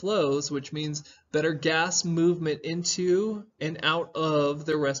better flows, which means better gas movement into and out of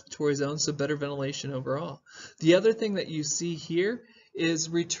the respiratory zone, so better ventilation overall. The other thing that you see here is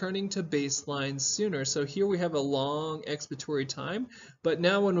returning to baseline sooner. So here we have a long expiratory time, but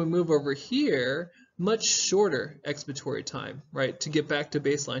now when we move over here, much shorter expiratory time, right, to get back to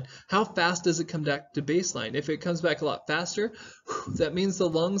baseline. How fast does it come back to baseline? If it comes back a lot faster, that means the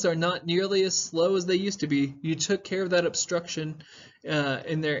lungs are not nearly as slow as they used to be. You took care of that obstruction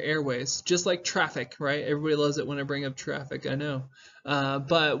in their airways, just like traffic, right? Everybody loves it when I bring up traffic, I know.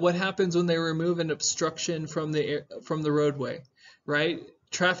 But what happens when they remove an obstruction from the roadway, right?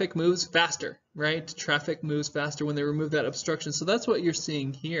 Traffic moves faster, right? Traffic moves faster when they remove that obstruction. So that's what you're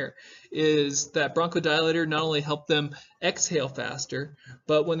seeing here, is that bronchodilator not only helped them exhale faster,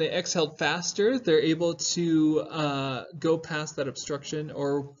 but when they exhaled faster, they're able to go past that obstruction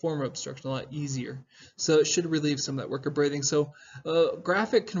or form obstruction a lot easier. So it should relieve some of that work of breathing. So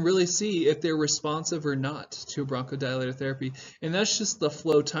graphic can really see if they're responsive or not to bronchodilator therapy. And that's just the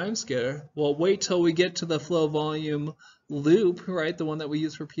flow time scale. Well, wait till we get to the flow volume loop, right? The one that we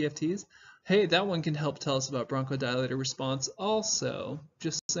use for PFTs. Hey, that one can help tell us about bronchodilator response also.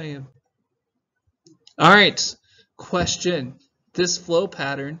 Just saying. All right, question. This flow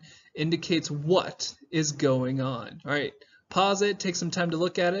pattern indicates what is going on. All right, pause it, take some time to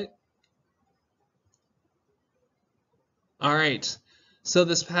look at it. All right, so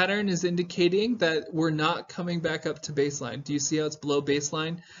this pattern is indicating that we're not coming back up to baseline. Do you see how it's below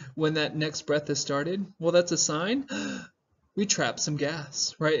baseline when that next breath has started? Well, that's a sign we trapped some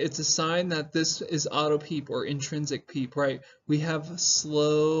gas, right? It's a sign that this is auto PEEP or intrinsic PEEP, right? We have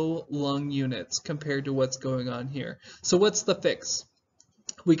slow lung units compared to what's going on here. So what's the fix?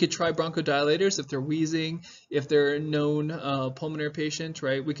 We could try bronchodilators if they're wheezing, if they're a known pulmonary patient,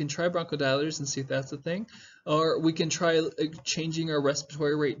 right? We can try bronchodilators and see if that's a thing. Or we can try changing our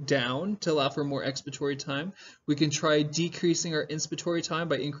respiratory rate down to allow for more expiratory time. We can try decreasing our inspiratory time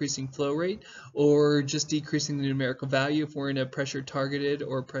by increasing flow rate, or just decreasing the numerical value if we're in a pressure targeted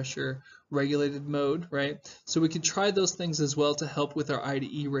or pressure regulated mode, right? So we can try those things as well to help with our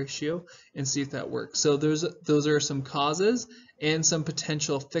I/E ratio and see if that works. So those are some causes and some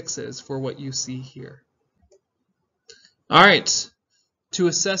potential fixes for what you see here. All right. To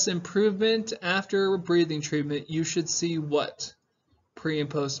assess improvement after breathing treatment, you should see what? Pre and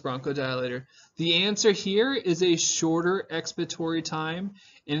post bronchodilator. The answer here is a shorter expiratory time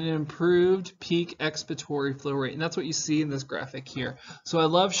and an improved peak expiratory flow rate. And that's what you see in this graphic here. So I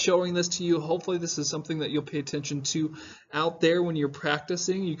love showing this to you. Hopefully this is something that you'll pay attention to out there when you're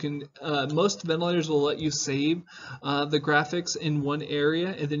practicing. You can most ventilators will let you save the graphics in one area,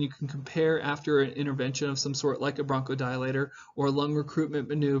 and then you can compare after an intervention of some sort, like a bronchodilator or a lung recruitment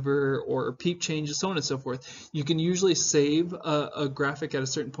maneuver or PEEP changes, so on and so forth. You can usually save a graphic at a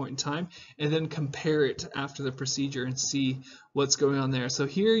certain point in time and then compare it after the procedure and see what's going on there. So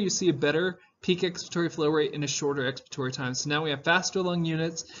here you see a better peak expiratory flow rate and a shorter expiratory time. So now we have faster lung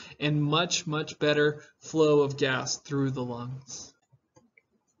units and much, much better flow of gas through the lungs.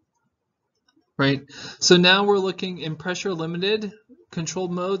 Right. So now we're looking in pressure limited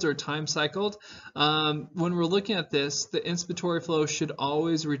controlled modes or time cycled. When we're looking at this, the inspiratory flow should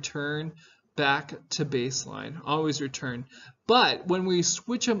always return back to baseline, always return. But when we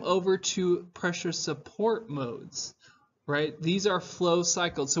switch them over to pressure support modes, right, these are flow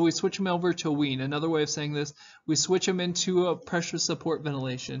cycled. So we switch them over to a wean. Another way of saying this, we switch them into a pressure support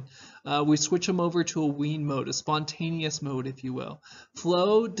ventilation. We switch them over to a wean mode, a spontaneous mode, if you will.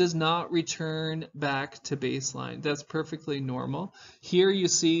 Flow does not return back to baseline. That's perfectly normal. Here you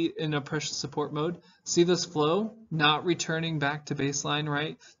see in a pressure support mode, see this flow not returning back to baseline,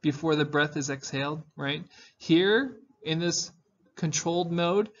 right, before the breath is exhaled, right? Here in this controlled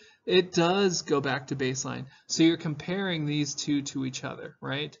mode, it does go back to baseline. So you're comparing these two to each other,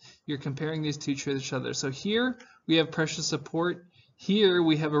 right? You're comparing these two to each other. So here we have pressure support. Here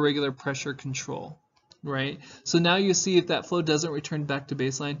we have a regular pressure control, right? So now you see if that flow doesn't return back to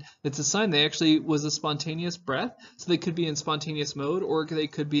baseline, it's a sign they actually was a spontaneous breath. So they could be in spontaneous mode, or they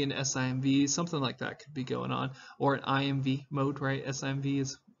could be in SIMV, something like that could be going on, or an IMV mode, right? SIMV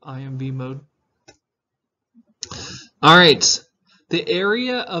is IMV mode. All right. The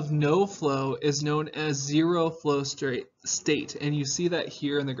area of no flow is known as zero flow state, and you see that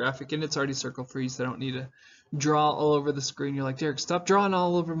here in the graphic, and it's already circled for you, so I don't need to draw all over the screen. You're like, Derek, stop drawing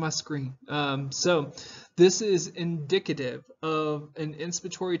all over my screen. So this is indicative of an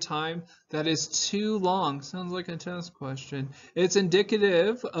inspiratory time that is too long. Sounds like a test question. It's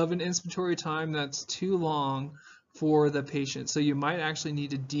indicative of an inspiratory time that's too long for the patient. So you might actually need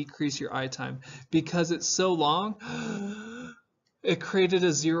to decrease your I time because it's so long. It created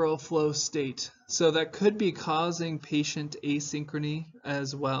a zero flow state. So that could be causing patient asynchrony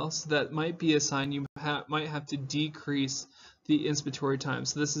as well. So that might be a sign you might have to decrease the inspiratory time.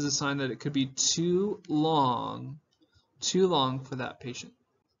 So this is a sign that it could be too long for that patient.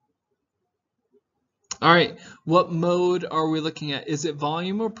 All right, what mode are we looking at? Is it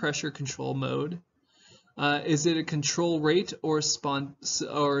volume or pressure control mode? Is it a control rate or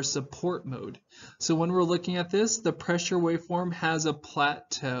support mode? So when we're looking at this, the pressure waveform has a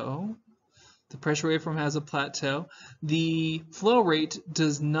plateau. The pressure waveform has a plateau. The flow rate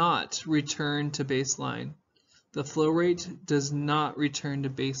does not return to baseline. The flow rate does not return to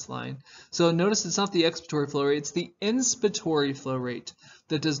baseline. So notice it's not the expiratory flow rate, it's the inspiratory flow rate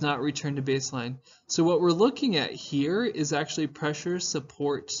that does not return to baseline. So what we're looking at here is actually pressure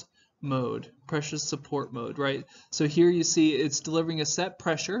support mode, right? So here you see it's delivering a set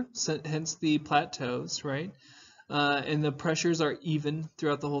pressure, hence the plateaus, right? And the pressures are even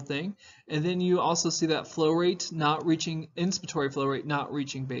throughout the whole thing. And then you also see that flow rate not reaching, inspiratory flow rate not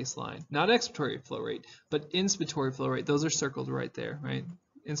reaching baseline. Not expiratory flow rate, but inspiratory flow rate. Those are circled right there, right?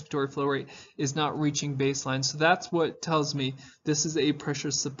 Inspiratory flow rate is not reaching baseline. So that's what tells me this is a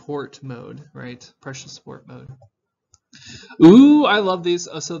pressure support mode, right? Pressure support mode. Ooh, I love these.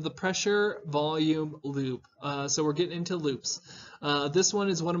 So the pressure volume loop. So we're getting into loops. This one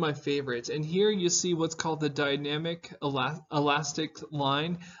is one of my favorites. And here you see what's called the dynamic elastic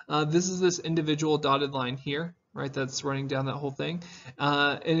line. This is this individual dotted line here, right? That's running down that whole thing.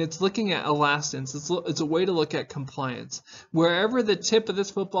 And it's looking at elastance. It's a way to look at compliance. Wherever the tip of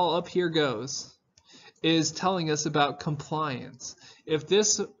this football up here goes is telling us about compliance. If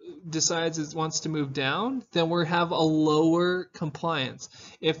this decides it wants to move down, then we have a lower compliance.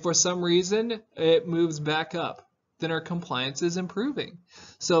 If for some reason it moves back up, then our compliance is improving.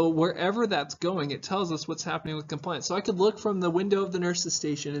 So wherever that's going, it tells us what's happening with compliance. So I could look from the window of the nurse's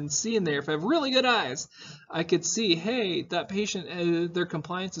station and see in there, if I have really good eyes, I could see, hey, that patient, their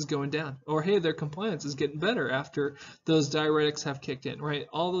compliance is going down, or hey, their compliance is getting better after those diuretics have kicked in, right?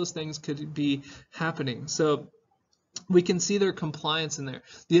 All those things could be happening. So we can see their compliance in there.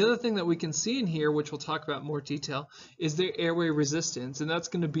 The other thing that we can see in here, which we'll talk about in more detail, is their airway resistance, and that's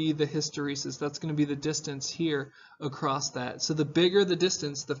going to be the hysteresis. That's going to be the distance here across that. So the bigger the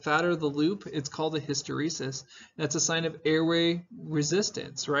distance, the fatter the loop, it's called a hysteresis. That's a sign of airway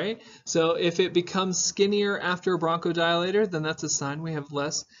resistance, right? So if it becomes skinnier after a bronchodilator, then that's a sign we have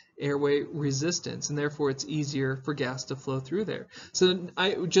less airway resistance, and therefore it's easier for gas to flow through there. So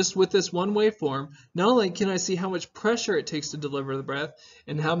just with this one waveform, not only can I see how much pressure it takes to deliver the breath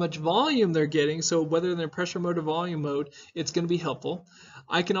and how much volume they're getting, so whether they're in pressure mode or volume mode, it's going to be helpful.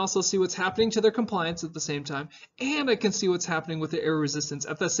 I can also see what's happening to their compliance at the same time, and I can see what's happening with the air resistance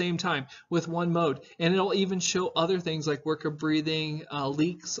at the same time with one mode. And it'll even show other things like work of breathing,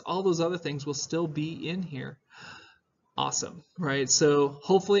 leaks, all those other things will still be in here. Awesome, right? So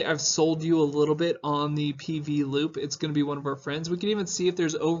hopefully I've sold you a little bit on the PV loop. It's going to be one of our friends. We can even see if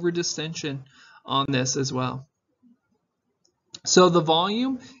there's over distension on this as well. So the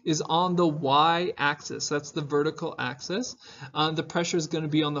volume is on the y-axis. That's the vertical axis. The pressure is going to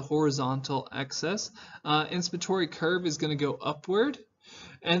be on the horizontal axis. Inspiratory curve is going to go upward.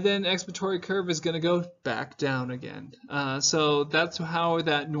 And then expiratory curve is going to go back down again. So that's how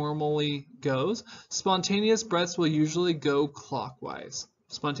that normally goes. Spontaneous breaths will usually go clockwise.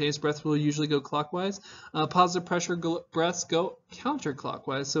 Spontaneous breaths will usually go clockwise. Positive pressure breaths go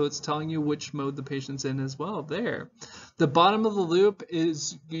counterclockwise. So it's telling you which mode the patient's in as well there. The bottom of the loop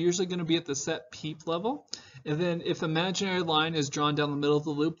is usually going to be at the set PEEP level. And then if imaginary line is drawn down the middle of the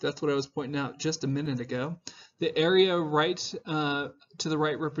loop, that's what I was pointing out just a minute ago. The area right to the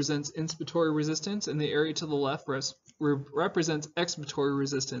right represents inspiratory resistance, and the area to the left represents expiratory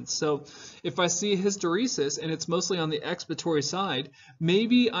resistance. So if I see hysteresis and it's mostly on the expiratory side,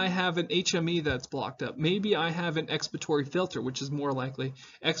 maybe I have an HME that's blocked up. Maybe I have an expiratory filter, which is more likely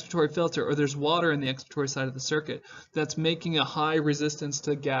expiratory filter, or there's water in the expiratory side of the circuit that's making a high resistance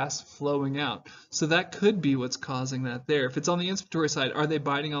to gas flowing out. So that could be what's causing that there. If it's on the inspiratory side, are they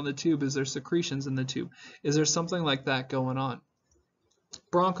biting on the tube? Is there secretions in the tube? Is there something like that going on?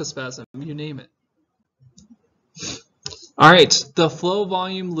 Bronchospasm, you name it. All right, the flow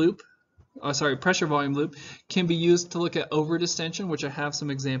volume loop, pressure volume loop can be used to look at overdistension, which I have some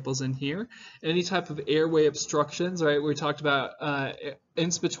examples in here. Any type of airway obstructions, right? We talked about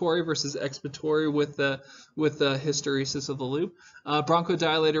inspiratory versus expiratory with the hysteresis of the loop.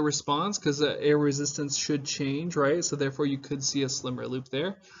 Bronchodilator response, because the air resistance should change, right? So therefore you could see a slimmer loop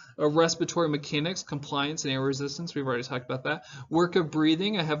there. Respiratory mechanics, compliance, and air resistance. We've already talked about that. Work of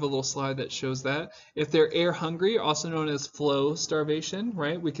breathing. I have a little slide that shows that. If they're air hungry, also known as flow starvation,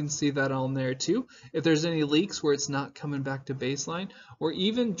 right? We can see that on there too. If there's any leaks where it's not coming back to baseline, or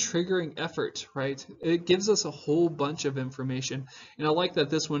even triggering effort, right? It gives us a whole bunch of information. And I like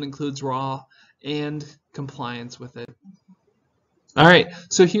that this one includes raw and compliance with it. All right,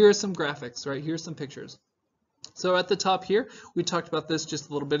 so here are some graphics, right? Here's some pictures. So at the top here, we talked about this just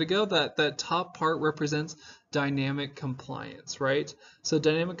a little bit ago, that top part represents dynamic compliance, right? So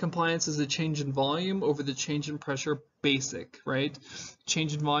dynamic compliance is a change in volume over the change in pressure basic, right?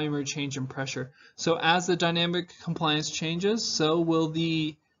 Change in volume or change in pressure. So as the dynamic compliance changes, so will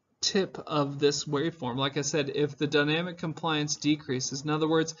the tip of this waveform. Like I said, if the dynamic compliance decreases, in other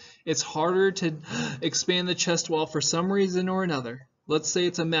words, it's harder to expand the chest wall for some reason or another. Let's say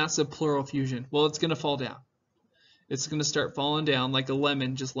it's a massive pleural effusion. Well, it's going to fall down. It's going to start falling down like a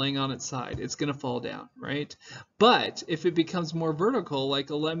lemon just laying on its side. It's going to fall down, right? But if it becomes more vertical, like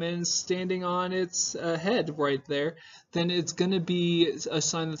a lemon standing on its head right there, then it's going to be a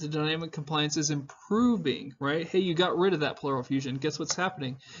sign that the dynamic compliance is improving, right? Hey, you got rid of that pleural effusion. Guess what's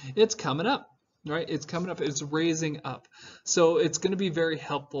happening? It's coming up. Right, it's coming up, it's raising up. So it's going to be very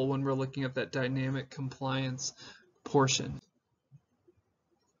helpful when we're looking at that dynamic compliance portion.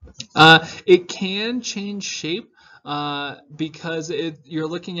 It can change shape because you're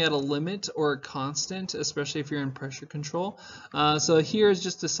looking at a limit or a constant, especially if you're in pressure control. So here is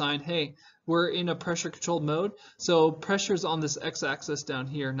just a sign, hey, we're in a pressure controlled mode. So pressure is on this x-axis down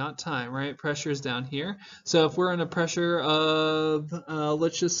here, not time, right? Pressure is down here. So if we're in a pressure of,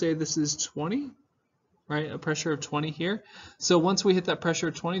 let's just say this is 20. Right, a pressure of 20 here. So once we hit that pressure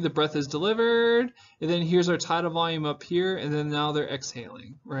of 20, the breath is delivered, and then here's our tidal volume up here, and then now they're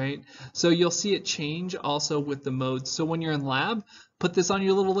exhaling, right? So you'll see it change also with the modes. So when you're in lab, put this on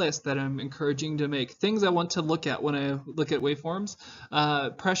your little list that I'm encouraging to make. Things I want to look at when I look at waveforms,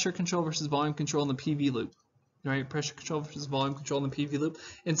 pressure control versus volume control in the PV loop. Right, pressure control versus volume control in the PV loop,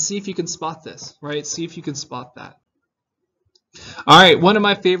 and see if you can spot this, right? See if you can spot that. All right, one of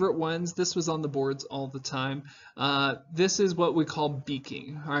my favorite ones, this was on the boards all the time. This is what we call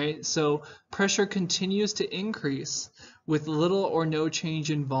beaking, all right? So pressure continues to increase with little or no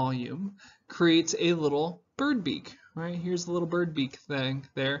change in volume, creates a little bird beak, right? Here's the little bird beak thing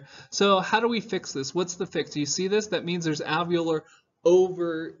there. So how do we fix this? What's the fix? You see this? That means there's alveolar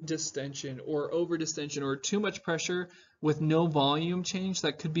over-distension or too much pressure with no volume change.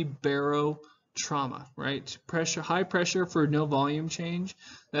 That could be barotrauma, right? High pressure for no volume change.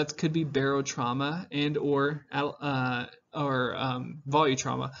 That could be barotrauma and or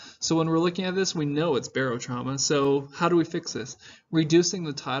volutrauma. So when we're looking at this, we know it's barotrauma. So how do we fix this? Reducing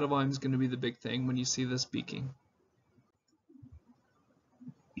the tidal volume is going to be the big thing when you see this beaking.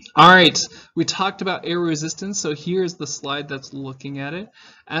 All right, we talked about air resistance, so here's the slide that's looking at it.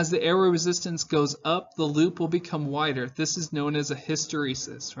 As the air resistance goes up, the loop will become wider. This is known as a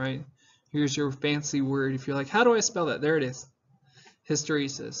hysteresis, right? Here's your fancy word. If you're like, how do I spell that? There it is.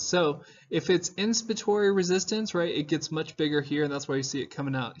 Hysteresis. So if it's inspiratory resistance, right, it gets much bigger here, and that's why you see it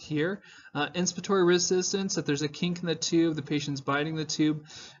coming out here. Inspiratory resistance, if there's a kink in the tube, the patient's biting the tube,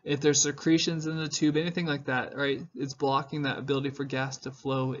 if there's secretions in the tube, anything like that, right, it's blocking that ability for gas to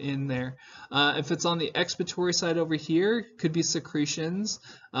flow in there. If it's on the expiratory side over here, could be secretions,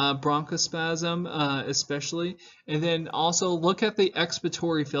 bronchospasm especially, and then also look at the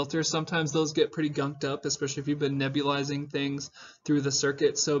expiratory filter. Sometimes those get pretty gunked up, especially if you've been nebulizing things through the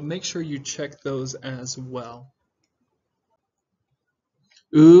circuit, so make sure you check those as well.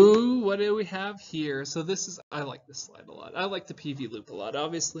 Ooh, what do we have here? So this is, I like this slide a lot. I like the PV loop a lot,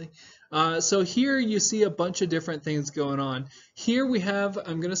 obviously. So here you see a bunch of different things going on. Here we have,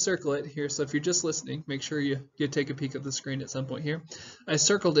 I'm going to circle it here, so if you're just listening, make sure you take a peek at the screen at some point here. I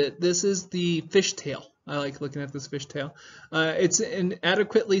circled it. This is the fishtail. I like looking at this fishtail. It's an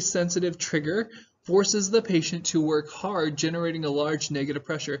adequately sensitive trigger, forces the patient to work hard, generating a large negative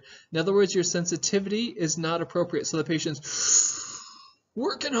pressure. In other words, your sensitivity is not appropriate, so the patient's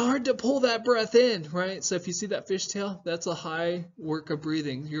working hard to pull that breath in, right? So if you see that fishtail, that's a high work of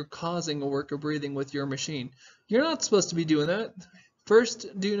breathing. You're causing a work of breathing with your machine. You're not supposed to be doing that. First,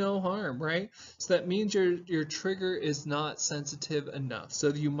 do no harm, right? So that means your trigger is not sensitive enough. So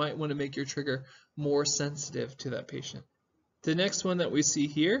you might want to make your trigger more sensitive to that patient. The next one that we see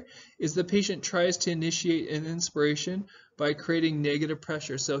here is the patient tries to initiate an inspiration by creating negative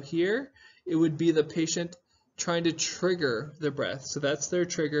pressure. So here, it would be the patient trying to trigger the breath. So that's their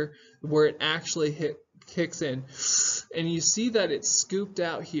trigger where it actually kicks in. And you see that it's scooped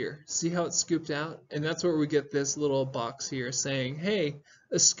out here. See how it's scooped out? And that's where we get this little box here saying, hey,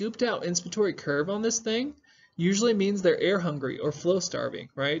 a scooped out inspiratory curve on this thing usually means they're air hungry or flow starving,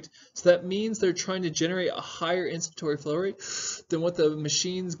 right? So that means they're trying to generate a higher inspiratory flow rate than what the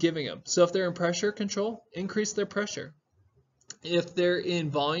machine's giving them. So if they're in pressure control, increase their pressure. If they're in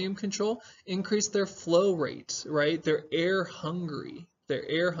volume control, increase their flow rate, right? They're air hungry. They're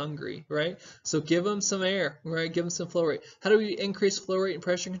air hungry, right? So give them some air, right? Give them some flow rate. How do we increase flow rate and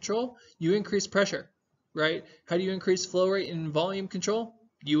pressure control? You increase pressure, right? How do you increase flow rate and volume control?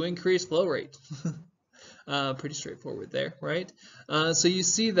 You increase flow rate. Pretty straightforward there, right? So you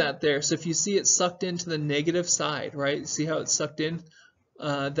see that there. So if you see it sucked into the negative side, right? See how it's sucked in?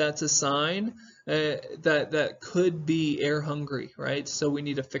 That's a sign that could be air hungry, right? So we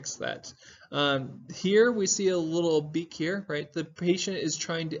need to fix that. Here we see a little beak here, right? The patient is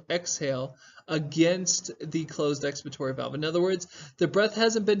trying to exhale against the closed expiratory valve. In other words, the breath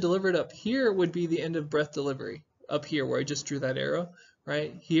hasn't been delivered up here would be the end of breath delivery. Up here where I just drew that arrow,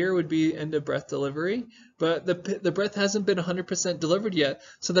 right? Here would be end of breath delivery, but the breath hasn't been 100% delivered yet.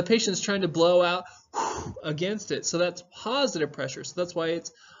 So the patient's trying to blow out against it. So that's positive pressure. So that's why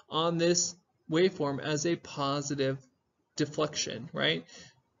it's on this waveform as a positive deflection, right?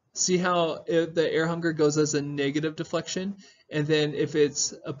 See how the air hunger goes as a negative deflection, and then if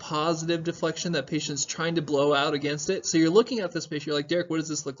it's a positive deflection, that patient's trying to blow out against it. So you're looking at this patient, you're like, Derek, what does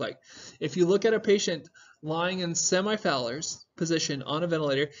this look like? If you look at a patient lying in semi-Fowler's position on a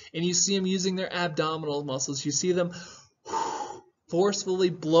ventilator, and you see them using their abdominal muscles, you see them forcefully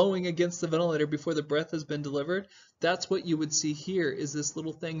blowing against the ventilator before the breath has been delivered, that's what you would see here, is this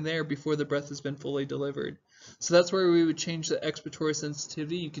little thing there before the breath has been fully delivered. So that's where we would change the expiratory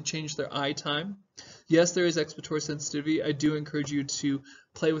sensitivity. You could change their I time. Yes, there is expiratory sensitivity. I do encourage you to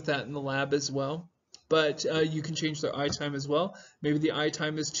play with that in the lab as well. But you can change their I time as well. Maybe the I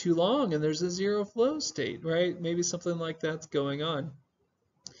time is too long and there's a zero flow state, right? Maybe something like that's going on.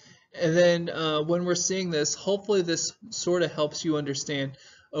 And then when we're seeing this, hopefully this sort of helps you understand,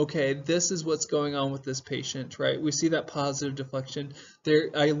 okay, this is what's going on with this patient, right? We see that positive deflection.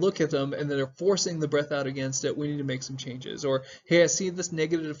 I look at them and they're forcing the breath out against it. We need to make some changes. Or, hey, I see this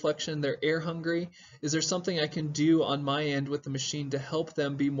negative deflection. They're air hungry. Is there something I can do on my end with the machine to help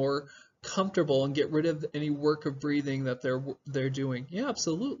them be more comfortable and get rid of any work of breathing that they're doing? Yeah,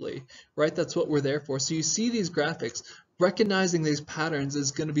 absolutely, right? That's what we're there for. So you see these graphics. Recognizing these patterns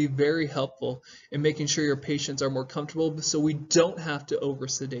is going to be very helpful in making sure your patients are more comfortable, so we don't have to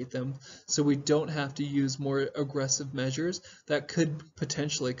over-sedate them, so we don't have to use more aggressive measures that could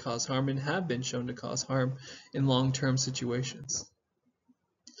potentially cause harm and have been shown to cause harm in long-term situations.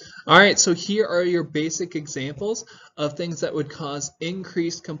 All right, so here are your basic examples of things that would cause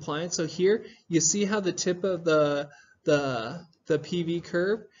increased compliance. So here you see how the tip of the PV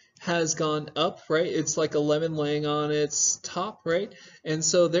curve has gone up, right? It's like a lemon laying on its top, right? And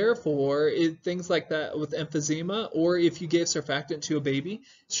so therefore, things like that with emphysema, or if you gave surfactant to a baby,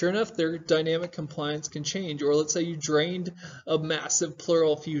 sure enough, their dynamic compliance can change. Or let's say you drained a massive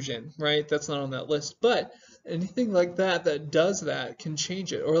pleural effusion, right? That's not on that list, but anything like that that does that can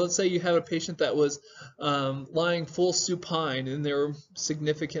change it. Or let's say you had a patient that was lying full supine and they were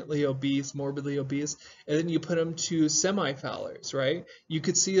significantly obese, morbidly obese, and then you put them to semi-Fowlers, right? You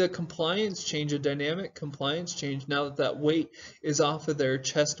could see a compliance change, a dynamic compliance change now that that weight is off of their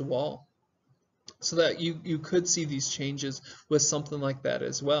chest wall. So that you could see these changes with something like that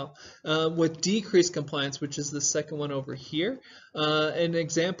as well. With decreased compliance, which is the second one over here, an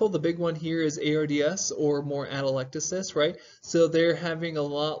example, the big one here is ARDS or more atelectasis, right? So they're having a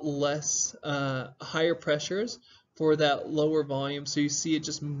lot less higher pressures for that lower volume, so you see it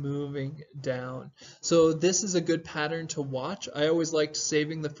just moving down. So this is a good pattern to watch. I always liked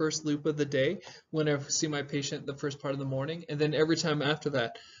saving the first loop of the day when I see my patient the first part of the morning, and then every time after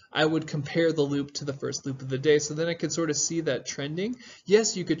that I would compare the loop to the first loop of the day, so then I could sort of see that trending.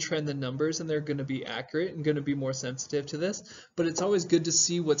 Yes, you could trend the numbers and they're going to be accurate and going to be more sensitive to this, but it's always good to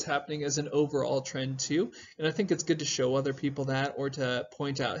see what's happening as an overall trend too. And I think it's good to show other people that, or to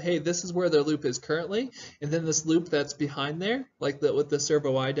point out, hey, this is where their loop is currently, and then this loop that's behind there, like what the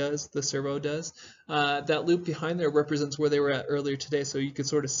servo does, that loop behind there represents where they were at earlier today, so you can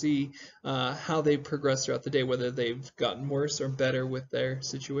sort of see how they progress throughout the day, whether they've gotten worse or better with their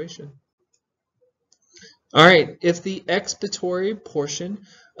situation. All right, if the expiratory portion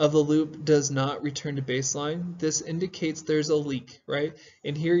of the loop does not return to baseline, this indicates there's a leak, right?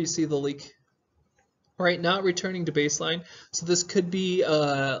 And here you see the leak, right, not returning to baseline. So this could be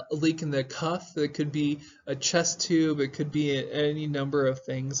a leak in the cuff, it could be a chest tube, it could be any number of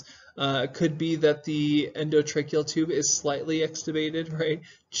things. It could be that the endotracheal tube is slightly extubated, right,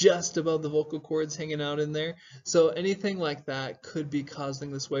 just above the vocal cords hanging out in there. So anything like that could be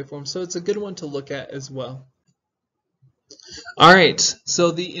causing this waveform. So it's a good one to look at as well. All right,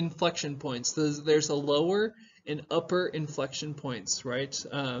 so the inflection points. There's a lower and upper inflection points, right?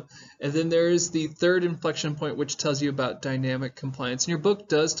 And then there is the third inflection point, which tells you about dynamic compliance. And your book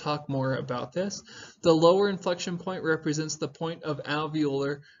does talk more about this. The lower inflection point represents the point of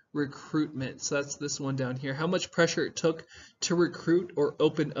alveolar recruitment. So that's this one down here. How much pressure it took to recruit or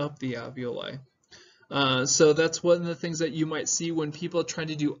open up the alveoli. So that's one of the things that you might see when people are trying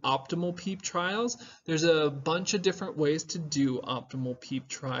to do optimal PEEP trials. There's a bunch of different ways to do optimal PEEP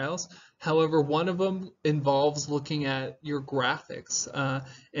trials. However, one of them involves looking at your graphics.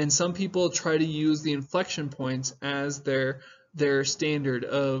 And some people try to use the inflection points as their standard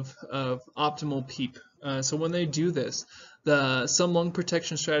of optimal PEEP. So when they do this, some lung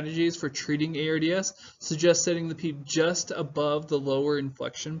protection strategies for treating ARDS suggest setting the PEEP just above the lower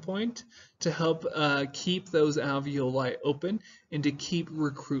inflection point to help keep those alveoli open and to keep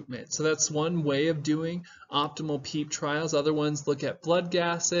recruitment. So that's one way of doing optimal PEEP trials. Other ones look at blood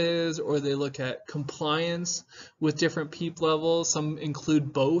gases, or they look at compliance with different PEEP levels. Some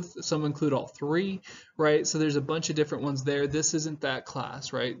include both, some include all three, right? So there's a bunch of different ones there. This isn't that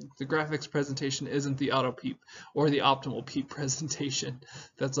class, right? The graphics presentation isn't the auto PEEP or the optimal PEEP presentation.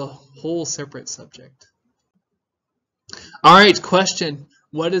 That's a whole separate subject. All right, question.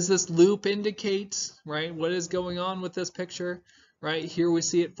 What does this loop indicate, right? What is going on with this picture, right? Here we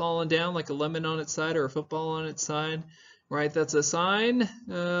see it falling down like a lemon on its side or a football on its side, right? That's a sign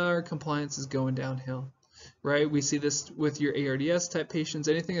our compliance is going downhill, right? We see this with your ARDS type patients,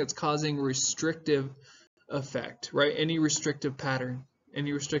 anything that's causing restrictive effect, right? Any restrictive pattern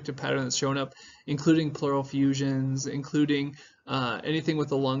that's showing up, including pleural effusions, including anything with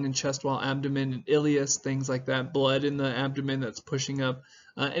the lung and chest wall, abdomen, and ileus, things like that, blood in the abdomen that's pushing up,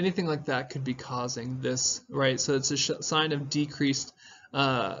 anything like that could be causing this, right? So it's a sign of decreased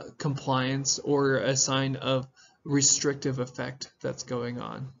compliance or a sign of restrictive effect that's going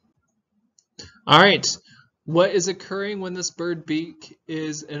on. All right, what is occurring when this bird beak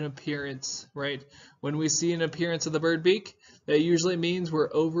is an appearance, right? When we see an appearance of the bird beak, that usually means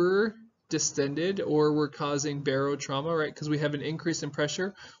we're over distended or we're causing barotrauma, right? Because we have an increase in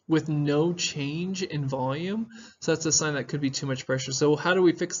pressure with no change in volume. So that's a sign that could be too much pressure. So how do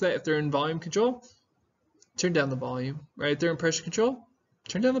we fix that? If they're in volume control, turn down the volume, right? If they're in pressure control,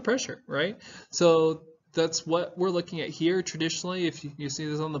 turn down the pressure, right? So that's what we're looking at here. Traditionally, if you see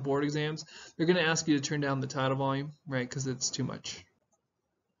this on the board exams, they're going to ask you to turn down the tidal volume, right? Because it's too much.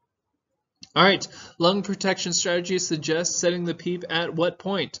 All right, lung protection strategy suggests setting the PEEP at what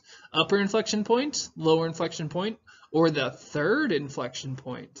point? Upper inflection point, lower inflection point, or the third inflection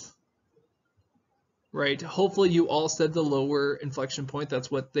point? Right, hopefully you all said the lower inflection point. That's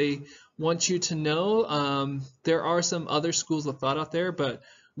what they want you to know. There are some other schools of thought out there, but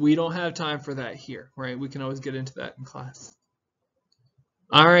we don't have time for that here, right? We can always get into that in class.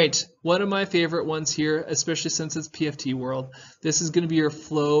 All right, one of my favorite ones here, especially since it's PFT world, this is going to be your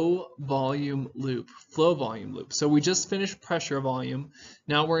flow volume loop. Flow volume loop. So we just finished pressure volume.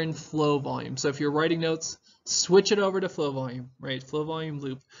 Now we're in flow volume. So if you're writing notes, switch it over to flow volume, right? Flow volume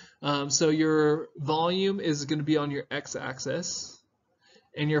loop. So your volume is going to be on your x-axis,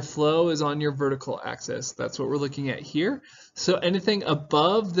 and your flow is on your vertical axis. That's what we're looking at here. So anything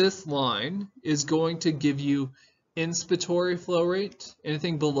above this line is going to give you inspiratory flow rate.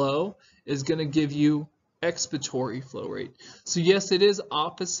 Anything below is going to give you expiratory flow rate. So yes, it is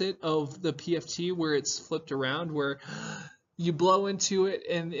opposite of the PFT where it's flipped around, where you blow into it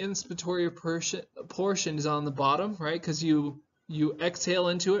and the inspiratory portion is on the bottom, right? Because you exhale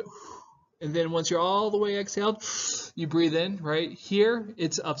into it, and then once you're all the way exhaled, you breathe in, right? Here,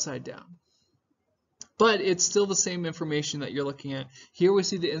 it's upside down. But it's still the same information that you're looking at. Here we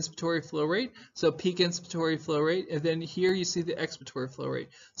see the inspiratory flow rate, so peak inspiratory flow rate, and then here you see the expiratory flow rate.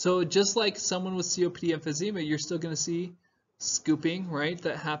 So just like someone with COPD emphysema, you're still going to see scooping, right?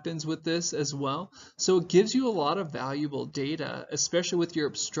 That happens with this as well. So it gives you a lot of valuable data, especially with your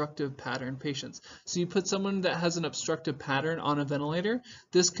obstructive pattern patients. So you put someone that has an obstructive pattern on a ventilator,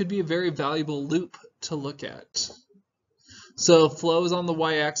 this could be a very valuable loop to look at. So flow is on the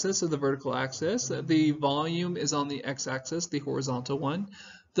y-axis or the vertical axis. The volume is on the x-axis, the horizontal one.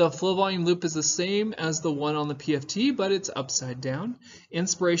 The flow volume loop is the same as the one on the PFT, but it's upside down.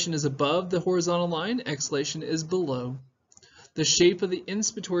 Inspiration is above the horizontal line, exhalation is below. The shape of the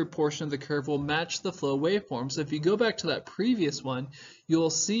inspiratory portion of the curve will match the flow waveform. So if you go back to that previous one, you'll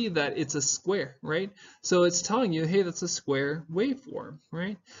see that it's a square, right? So it's telling you, hey, that's a square waveform,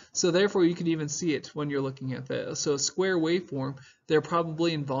 right? So therefore, you can even see it when you're looking at that. So a square waveform, they're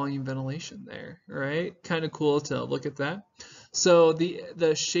probably in volume ventilation there, right? Kind of cool to look at that. So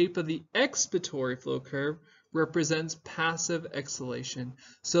the shape of the expiratory flow curve represents passive exhalation.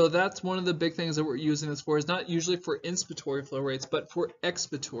 So that's one of the big things that we're using this for, is not usually for inspiratory flow rates, but for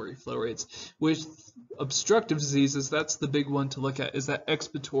expiratory flow rates. With obstructive diseases, that's the big one to look at, is that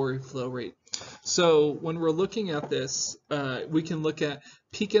expiratory flow rate. So when we're looking at this, we can look at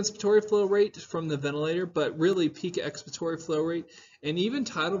peak inspiratory flow rate from the ventilator, but really peak expiratory flow rate, and even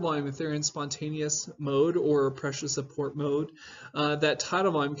tidal volume if they're in spontaneous mode or pressure support mode. That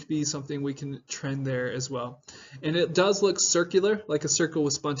tidal volume could be something we can trend there as well. And it does look circular, like a circle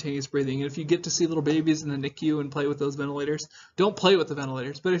with spontaneous breathing. And if you get to see little babies in the NICU and play with those ventilators, don't play with the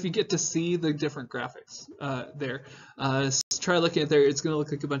ventilators, but if you get to see the different graphics there, try looking at there. It's going to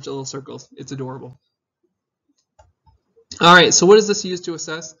look like a bunch of little circles. It's adorable. All right, so what is this used to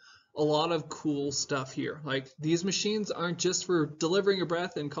assess? A lot of cool stuff here. Like, these machines aren't just for delivering a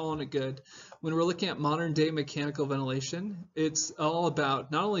breath and calling it good. When we're looking at modern day mechanical ventilation, it's all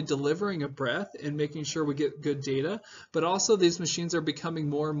about not only delivering a breath and making sure we get good data, but also these machines are becoming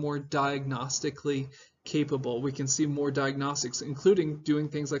more and more diagnostically capable. We can see more diagnostics, including doing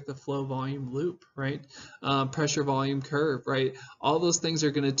things like the flow volume loop, right? Pressure volume curve, right? All those things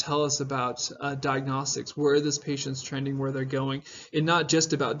are going to tell us about diagnostics, where this patient's trending, where they're going, and not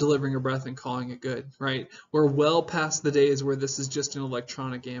just about delivering a breath and calling it good, right? We're well past the days where this is just an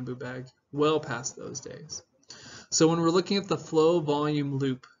electronic ambu bag, well past those days. So when we're looking at the flow volume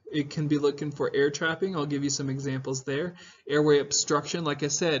loop, it can be looking for air trapping. I'll give you some examples there. Airway obstruction, like I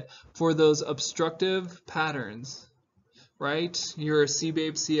said, for those obstructive patterns, right? You're a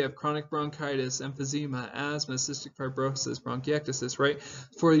CBABE, CF, chronic bronchitis, emphysema, asthma, cystic fibrosis, bronchiectasis, right?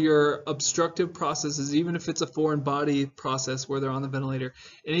 For your obstructive processes, even if it's a foreign body process where they're on the ventilator,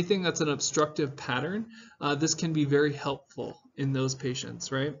 anything that's an obstructive pattern, this can be very helpful in those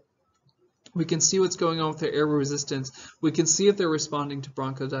patients, right? We can see what's going on with their airway resistance. We can see if they're responding to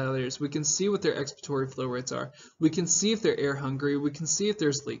bronchodilators. We can see what their expiratory flow rates are. We can see if they're air hungry. We can see if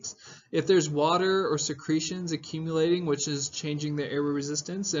there's leaks. If there's water or secretions accumulating, which is changing their airway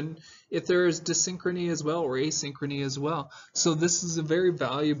resistance, and if there is dysynchrony as well or asynchrony as well. So this is a very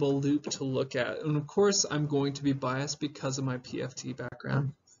valuable loop to look at. And of course, I'm going to be biased because of my PFT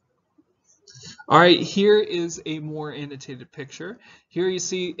background. All right, here is a more annotated picture. Here you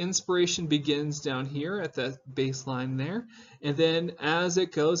see inspiration begins down here at the baseline there, and then as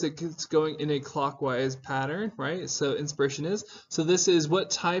it goes, it's going in a clockwise pattern, right? So inspiration is, so this is what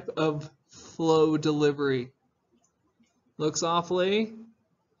type of flow delivery? Looks awfully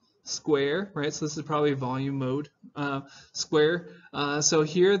square, right? So this is probably volume mode square. So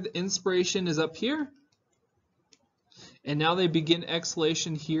here the inspiration is up here. And now they begin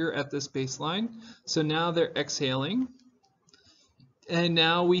exhalation here at this baseline. So now they're exhaling. And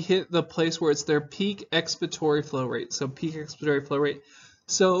now we hit the place where it's their peak expiratory flow rate. So peak expiratory flow rate.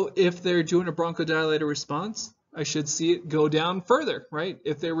 So if they're doing a bronchodilator response, I should see it go down further, right?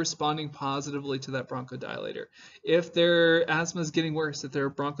 If they're responding positively to that bronchodilator. If their asthma is getting worse, if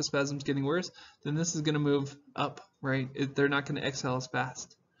their bronchospasm is getting worse, then this is going to move up, right? They're not going to exhale as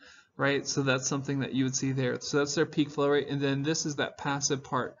fast. Right, so that's something that you would see there. So that's their peak flow rate, and then this is that passive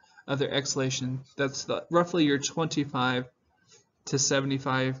part of their exhalation. That's roughly your 25 to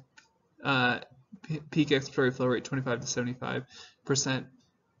 75 peak expiratory flow rate, 25 to 75%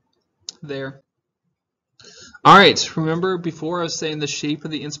 there. All right, remember before I was saying the shape of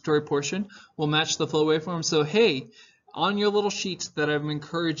the inspiratory portion will match the flow waveform. So hey, on your little sheet that I'm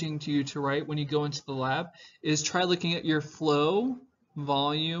encouraging you to write when you go into the lab is try looking at your flow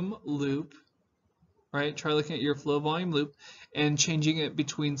volume loop, right? Try looking at your flow volume loop and changing it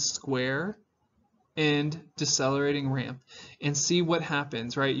between square and decelerating ramp and see what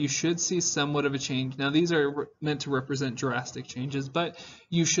happens, right? You should see somewhat of a change. Now these are meant to represent drastic changes, but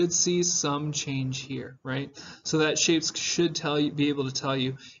you should see some change here, right? So that shapes should be able to tell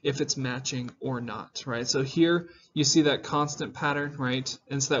you if it's matching or not, right? So here you see that constant pattern, right?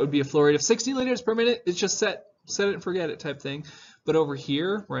 And so that would be a flow rate of 60 liters per minute. It's just set it and forget it type thing. But over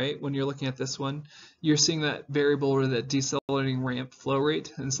here, right, when you're looking at this one, you're seeing that variable or that decelerating ramp flow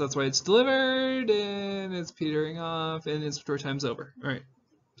rate. And so that's why it's delivered and it's petering off and inspiratory time's over. All right.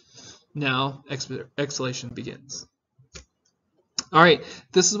 Now exhalation begins. All right.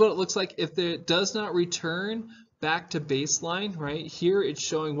 This is what it looks like if it does not return back to baseline, right? Here it's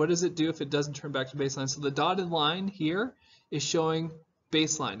showing what does it do if it doesn't turn back to baseline. So the dotted line here is showing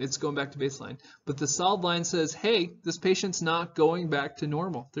baseline. It's going back to baseline. But the solid line says, hey, this patient's not going back to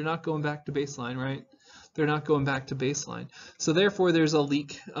normal. They're not going back to baseline, right? They're not going back to baseline. So therefore, there's a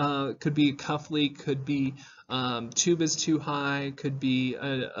leak. Could be a cuff leak, could be tube is too high, could be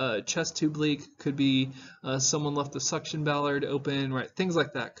a chest tube leak, could be someone left the suction ballard open, right? Things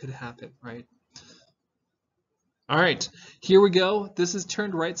like that could happen, right? All right, here we go. This is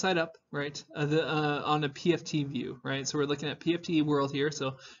turned right side up, right, on a PFT view, right? So we're looking at PFT world here.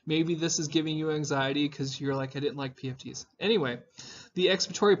 So maybe this is giving you anxiety because you're like, I didn't like PFTs. Anyway, the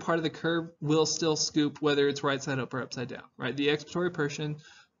expiratory part of the curve will still scoop whether it's right side up or upside down, right? The expiratory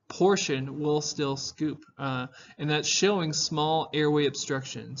portion will still scoop, and that's showing small airway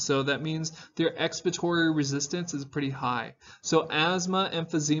obstruction. So that means their expiratory resistance is pretty high. So asthma,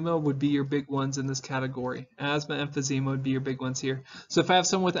 emphysema would be your big ones in this category. Asthma, emphysema would be your big ones here. So if I have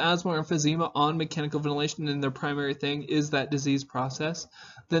someone with asthma or emphysema on mechanical ventilation and their primary thing is that disease process,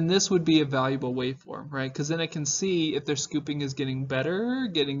 then this would be a valuable waveform, right? Because then I can see if their scooping is getting better,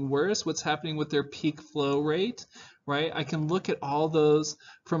 getting worse, what's happening with their peak flow rate, right? I can look at all those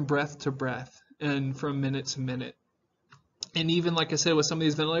from breath to breath and from minute to minute. And even like I said, with some of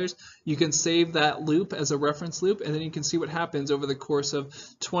these ventilators, you can save that loop as a reference loop, and then you can see what happens over the course of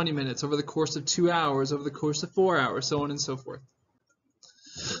 20 minutes, over the course of 2 hours, over the course of 4 hours, so on and so forth.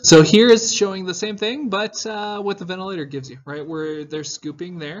 So here is showing the same thing, but what the ventilator gives you, right? Where they're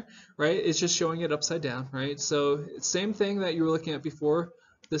scooping there, right? It's just showing it upside down, right? So same thing that you were looking at before.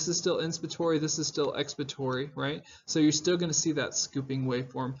 This is still inspiratory, this is still expiratory, right? So you're still going to see that scooping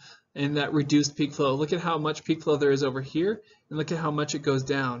waveform and that reduced peak flow. Look at how much peak flow there is over here, and look at how much it goes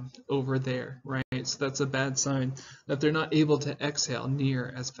down over there, right? So that's a bad sign that they're not able to exhale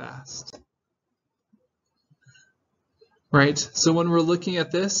near as fast. Right, so when we're looking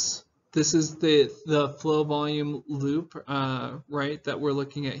at this, this is the flow volume loop, right, that we're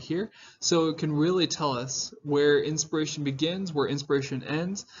looking at here. So it can really tell us where inspiration begins, where inspiration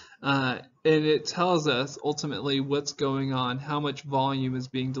ends, and it tells us ultimately what's going on, how much volume is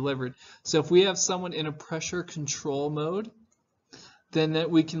being delivered. So if we have someone in a pressure control mode, then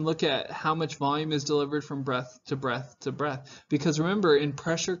that we can look at how much volume is delivered from breath to breath to breath. Because remember, in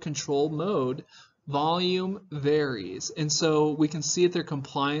pressure control mode, volume varies. And so we can see if their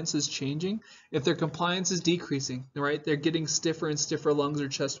compliance is changing. If their compliance is decreasing, right, they're getting stiffer and stiffer lungs or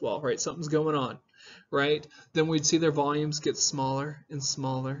chest wall, right, something's going on, right, then we'd see their volumes get smaller and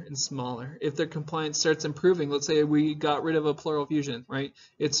smaller and smaller. If their compliance starts improving, let's say we got rid of a pleural effusion, right,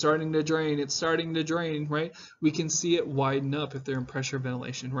 it's starting to drain, right, we can see it widen up if they're in pressure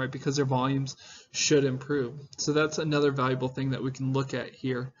ventilation, right, because their volumes should improve. So that's another valuable thing that we can look at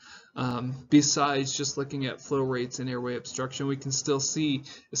here. Besides just looking at flow rates and airway obstruction, we can still see,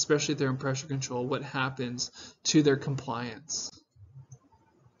 especially if they're in pressure control, what happens to their compliance.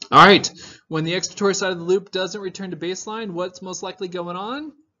 All right, when the expiratory side of the loop doesn't return to baseline, what's most likely going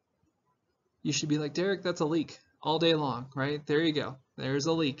on? You should be like, Derek, that's a leak all day long, right? There you go. There's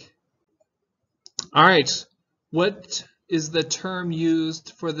a leak. All right, what is the term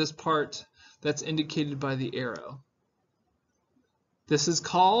used for this part that's indicated by the arrow? This is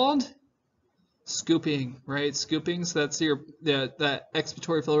called scooping, right? Scooping, so that's that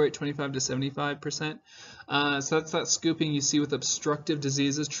expiratory flow rate 25 to 75%. So that's that scooping you see with obstructive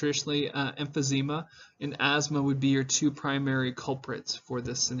diseases, traditionally emphysema and asthma would be your two primary culprits for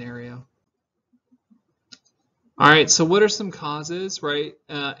this scenario. All right, so what are some causes, right?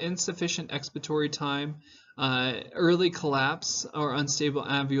 Insufficient expiratory time, early collapse or unstable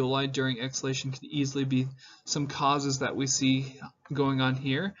alveoli during exhalation can easily be some causes that we see going on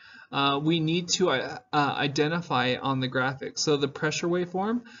here. We need to identify on the graphic. So the pressure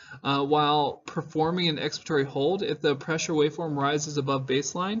waveform, while performing an expiratory hold, if the pressure waveform rises above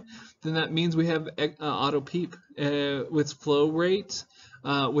baseline, then that means we have auto PEEP. With flow rate,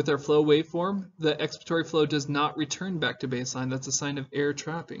 with our flow waveform, the expiratory flow does not return back to baseline. That's a sign of air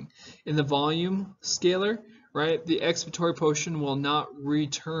trapping. In the volume scalar, right, the expiratory portion will not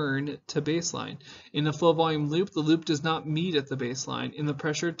return to baseline. In the flow volume loop, the loop does not meet at the baseline. In the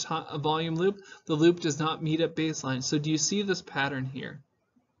pressure volume loop, the loop does not meet at baseline. So do you see this pattern here?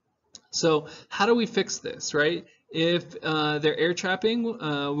 So how do we fix this, right? If they're air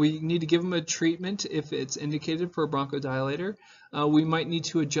trapping, we need to give them a treatment if it's indicated for a bronchodilator. We might need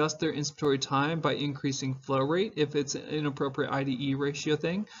to adjust their inspiratory time by increasing flow rate if it's an inappropriate IDE ratio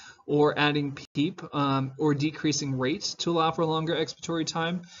thing, or adding PEEP, or decreasing rate to allow for longer expiratory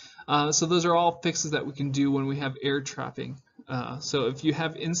time. So those are all fixes that we can do when we have air trapping. So if you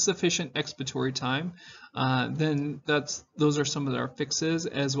have insufficient expiratory time, then those are some of our fixes,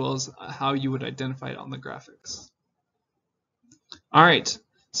 as well as how you would identify it on the graphics. All right,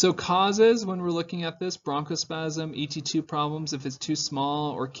 so causes when we're looking at this: bronchospasm, ET2 problems if it's too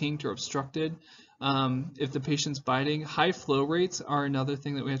small or kinked or obstructed. If the patient's biting, high flow rates are another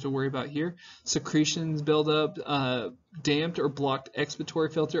thing that we have to worry about here. Secretions build up, damped or blocked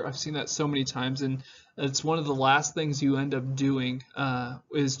expiratory filter. I've seen that so many times, and it's one of the last things you end up doing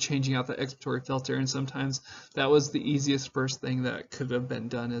is changing out the expiratory filter, and sometimes that was the easiest first thing that could have been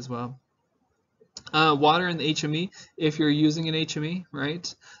done as well. Water in the HME, if you're using an HME,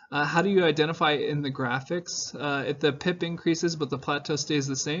 right? How do you identify it in the graphics? If the PIP increases but the plateau stays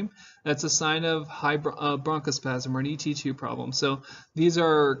the same, that's a sign of high bronchospasm or an ET2 problem. So these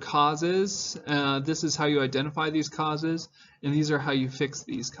are causes. This is how you identify these causes, and these are how you fix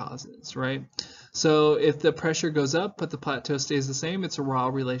these causes, right? So if the pressure goes up but the plateau stays the same, it's a raw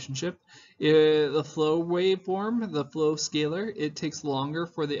relationship. The flow waveform, the flow scalar, it takes longer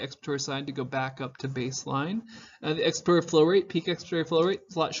for the expiratory side to go back up to baseline. The expiratory flow rate, peak expiratory flow rate,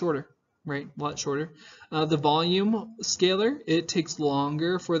 is a lot shorter, right? A lot shorter. The volume scalar, it takes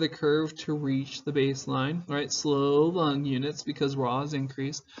longer for the curve to reach the baseline, right? Slow lung units because raw is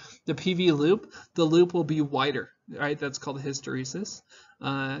increased. The PV loop, the loop will be wider, right? That's called hysteresis.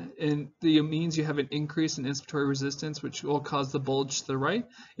 And it means you have an increase in inspiratory resistance, which will cause the bulge to the right.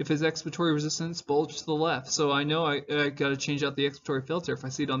 If it's expiratory resistance, bulge to the left. So I know I got to change out the expiratory filter if I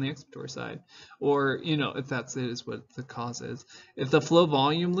see it on the expiratory side, or if that's it, is what the cause is. If the flow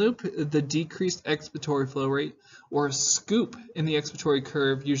volume loop, the decreased expiratory flow rate or a scoop in the expiratory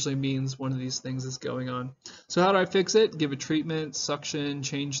curve usually means one of these things is going on. So how do I fix it? Give a treatment, suction,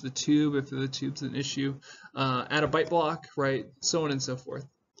 change the tube if the tube's an issue, add a bite block, right? So on and so forth.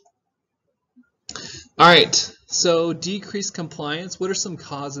 All right, so decreased compliance. What are some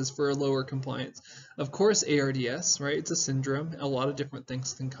causes for a lower compliance? Of course, ARDS, right? It's a syndrome. A lot of different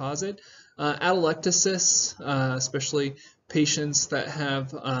things can cause it. Atelectasis, especially patients that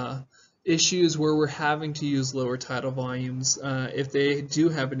have issues where we're having to use lower tidal volumes. If they do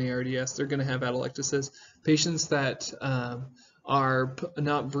have an ARDS, they're going to have atelectasis. Patients that are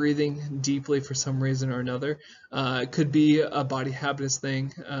not breathing deeply for some reason or another. It could be a body habitus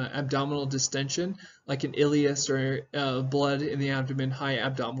thing, abdominal distension, like an ileus or blood in the abdomen, high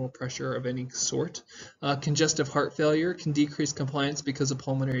abdominal pressure of any sort. Congestive heart failure can decrease compliance because of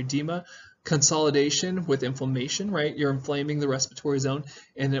pulmonary edema. Consolidation with inflammation, right? You're inflaming the respiratory zone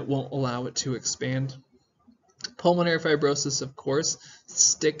and it won't allow it to expand. Pulmonary fibrosis, of course,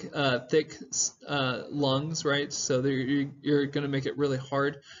 thick lungs, right? So you're going to make it really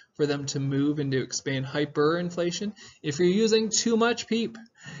hard for them to move and to expand. Hyperinflation, if you're using too much PEEP,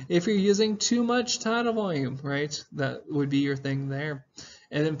 if you're using too much tidal volume, right? That would be your thing there.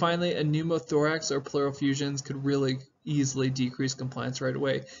 And then finally, a pneumothorax or pleural effusions could really easily decrease compliance right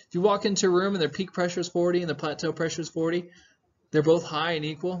away. If you walk into a room and their peak pressure is 40 and the plateau pressure is 40, they're both high and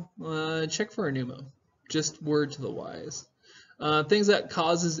equal, check for a pneumo. Just word to the wise. Things that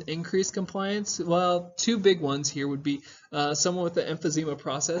causes increased compliance, well, two big ones here would be someone with the emphysema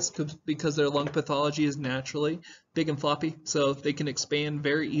process, because their lung pathology is naturally big and floppy, so they can expand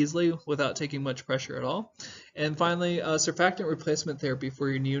very easily without taking much pressure at all. And finally, surfactant replacement therapy for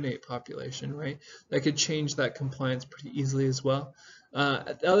your neonate population, right? That could change that compliance pretty easily as well.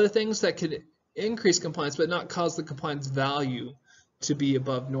 Other things that could increase compliance but not cause the compliance value to be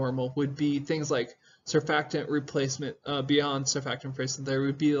above normal would be things like surfactant replacement. Beyond surfactant replacement, there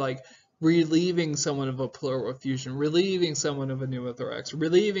would be like relieving someone of a pleural effusion, relieving someone of a pneumothorax,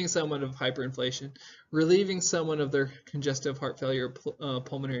 relieving someone of hyperinflation, relieving someone of their congestive heart failure,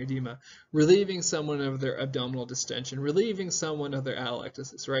 pulmonary edema, relieving someone of their abdominal distension, relieving someone of their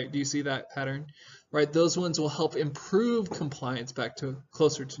atelectasis, right? Do you see that pattern? Right, those ones will help improve compliance back to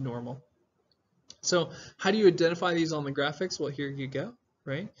closer to normal. So how do you identify these on the graphics? Well, here you go,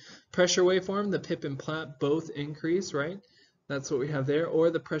 right? Pressure waveform, the PIP and PLAT both increase, right? That's what we have there.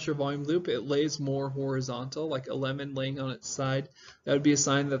 Or the pressure volume loop, it lays more horizontal, like a lemon laying on its side. That would be a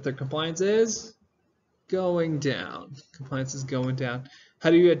sign that their compliance is going down. Compliance is going down.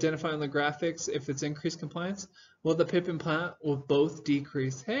 How do you identify on the graphics if it's increased compliance? Well, the PIP and PLAT will both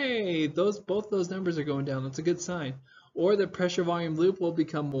decrease. Hey, both those numbers are going down. That's a good sign. Or the pressure volume loop will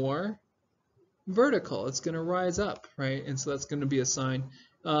become more vertical. It's going to rise up, right? And so that's going to be a sign,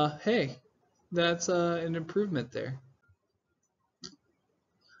 hey, that's an improvement there.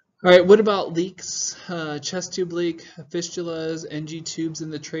 All right, what about leaks? Chest tube leak, fistulas, NG tubes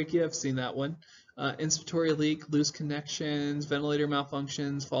in the trachea, I've seen that one. Inspiratory leak, loose connections, ventilator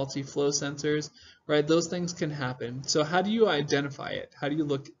malfunctions, faulty flow sensors, right? Those things can happen. So how do you identify it? How do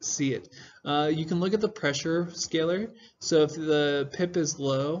you see it? You can look at the pressure scaler. So if the PIP is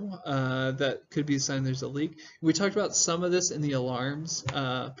low, that could be a sign there's a leak. We talked about some of this in the alarms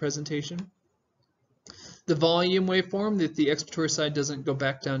presentation. The volume waveform, if the expiratory side doesn't go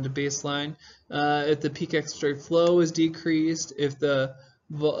back down to baseline, if the peak expiratory flow is decreased, if the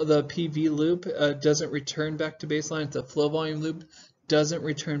PV loop doesn't return back to baseline, if the flow volume loop doesn't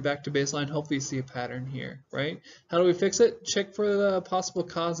return back to baseline, hopefully you see a pattern here, right? How do we fix it? Check for the possible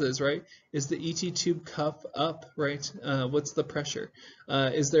causes, right? Is the ET tube cuff up, right? What's the pressure?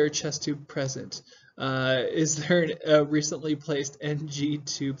 Is there a chest tube present? Is there a recently placed NG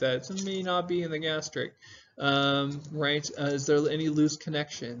tube that may not be in the gastric? Right? Is there any loose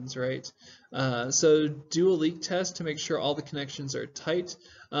connections, right? So do a leak test to make sure all the connections are tight.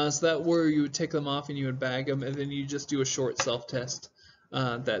 So that where you would take them off and you would bag them, and then you just do a short self-test,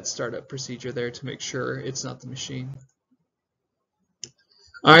 that startup procedure there to make sure it's not the machine.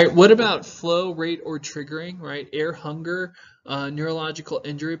 All right, what about flow rate or triggering, right? Air hunger, neurological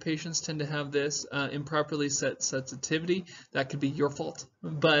injury patients tend to have this, improperly set sensitivity. That could be your fault,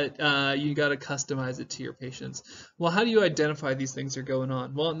 but you got to customize it to your patients. Well, how do you identify these things are going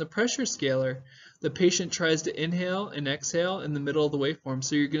on? Well, in the pressure scaler, the patient tries to inhale and exhale in the middle of the waveform,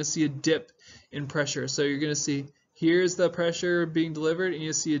 so you're going to see a dip in pressure. So you're going to see, here's the pressure being delivered, and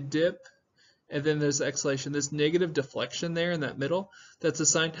you see a dip, and then there's exhalation. This negative deflection there in that middle, that's a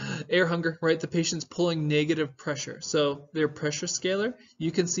sign, air hunger, right? The patient's pulling negative pressure. So their pressure scaler,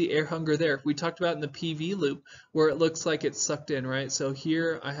 you can see air hunger there. We talked about in the PV loop where it looks like it's sucked in, right? So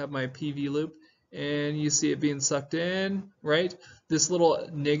here I have my PV loop and you see it being sucked in, right? This little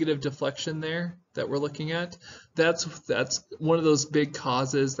negative deflection there that we're looking at, that's one of those big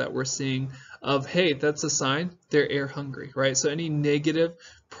causes that we're seeing of, hey, that's a sign they're air hungry, right? So any negative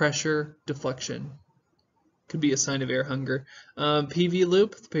pressure deflection could be a sign of air hunger. PV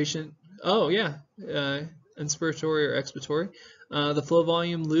loop, the patient, oh yeah, inspiratory or expiratory. The flow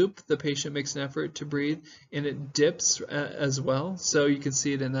volume loop, the patient makes an effort to breathe and it dips as well, so you can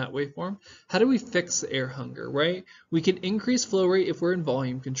see it in that waveform. How do we fix air hunger, right? We can increase flow rate if we're in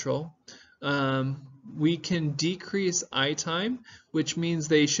volume control. we can decrease eye time, which means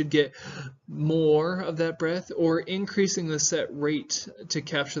they should get more of that breath, or increasing the set rate to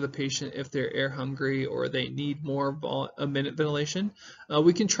capture the patient if they're air hungry or they need more a minute ventilation.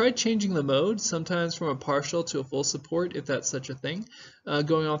 We can try changing the mode, sometimes from a partial to a full support, if that's such a thing,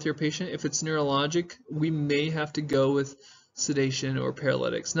 going on with your patient. If it's neurologic, we may have to go with sedation or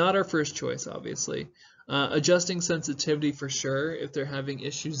paralytics. Not our first choice, obviously. Adjusting sensitivity for sure if they're having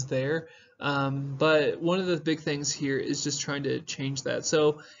issues there. But one of the big things here is just trying to change that.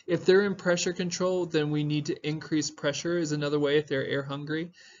 So if they're in pressure control, then we need to increase pressure is another way if they're air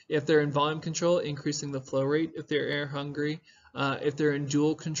hungry. If they're in volume control, increasing the flow rate if they're air hungry. If they're in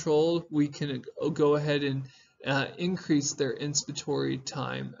dual control, we can go ahead and increase their inspiratory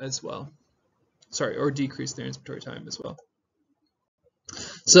time as well. Sorry, or decrease their inspiratory time as well.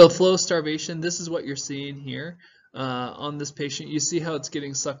 So flow starvation, this is what you're seeing here on this patient. You see how it's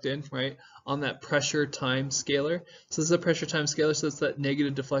getting sucked in, right, on that pressure time scaler. So this is a pressure time scaler, so it's that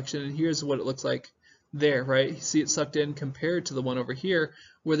negative deflection, and here's what it looks like there, right? You see it sucked in compared to the one over here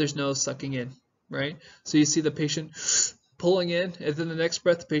where there's no sucking in, right? So you see the patient pulling in, and then the next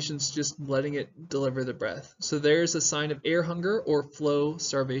breath, the patient's just letting it deliver the breath. So there's a sign of air hunger or flow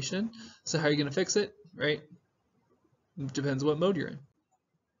starvation. So how are you going to fix it, right? It depends what mode you're in.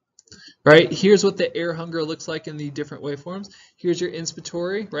 Right, here's what the air hunger looks like in the different waveforms. Here's your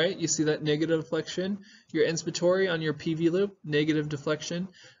inspiratory, right? You see that negative deflection. Your inspiratory on your PV loop, negative deflection.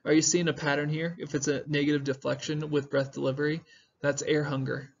 Are you seeing a pattern here? If it's a negative deflection with breath delivery, that's air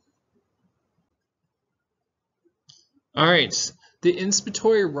hunger. All right, the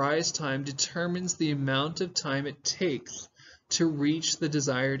inspiratory rise time determines the amount of time it takes to reach the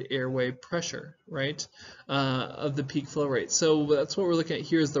desired airway pressure, right, of the peak flow rate. So that's what we're looking at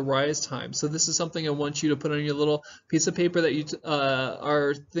here is the rise time. So this is something I want you to put on your little piece of paper that you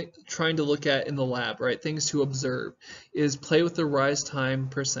are trying to look at in the lab, right? Things to observe is play with the rise time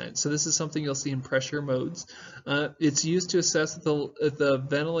percent. So this is something you'll see in pressure modes. It's used to assess if the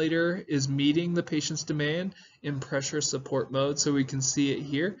ventilator is meeting the patient's demand in pressure support mode. So we can see it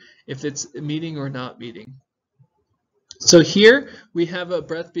here if it's meeting or not meeting. So here we have a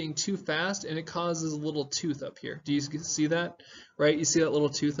breath being too fast and it causes a little tooth up here. Do you see that? Right? You see that little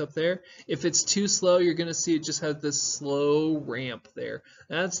tooth up there? If it's too slow, you're going to see it just has this slow ramp there.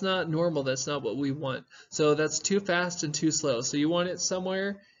 That's not normal. That's not what we want. So that's too fast and too slow. So you want it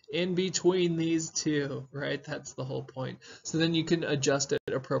somewhere in between these two, right? That's the whole point. So then you can adjust it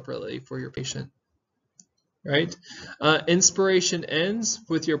appropriately for your patient. Right? Inspiration ends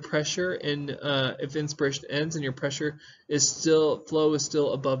with your pressure, and if inspiration ends and your pressure is flow is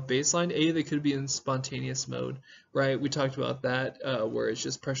still above baseline, they could be in spontaneous mode, right? We talked about that where it's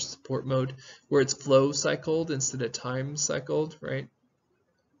just pressure support mode, where it's flow cycled instead of time cycled, right?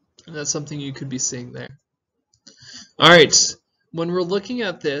 And that's something you could be seeing there. All right. When we're looking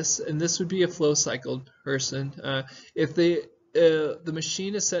at this, and this would be a flow cycled person, if the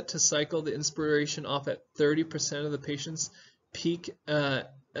machine is set to cycle the inspiration off at 30% of the patient's peak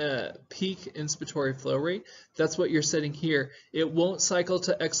inspiratory flow rate. That's what you're setting here. It won't cycle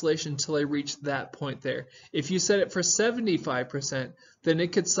to exhalation until I reach that point there. If you set it for 75%, then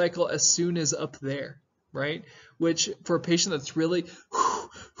it could cycle as soon as up there, right? Which for a patient that's really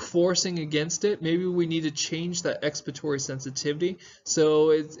forcing against it, maybe we need to change that expiratory sensitivity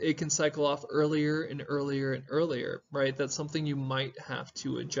so it can cycle off earlier and earlier and earlier, right? That's something you might have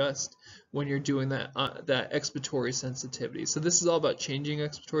to adjust when you're doing that expiratory sensitivity. So this is all about changing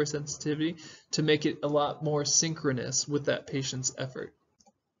expiratory sensitivity to make it a lot more synchronous with that patient's effort.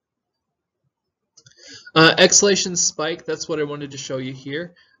 Exhalation spike, that's what I wanted to show you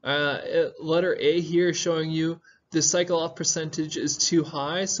here. Letter A here is showing you the cycle off percentage is too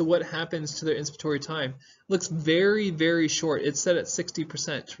high, so what happens to their inspiratory time? It looks very, very short. It's set at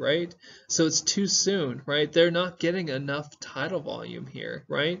 60%, right? So it's too soon, right? They're not getting enough tidal volume here,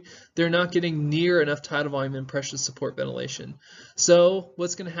 right? They're not getting near enough tidal volume in pressure support ventilation. So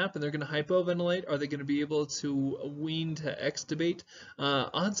what's going to happen? They're going to hypoventilate. Are they going to be able to wean to extubate?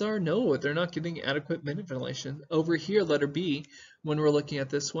 Odds are no, they're not getting adequate minute ventilation. Over here, letter B, when we're looking at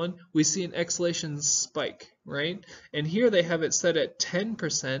this one, we see an exhalation spike, right? And here they have it set at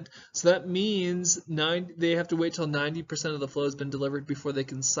 10%, so that means they have to wait till 90% of the flow has been delivered before they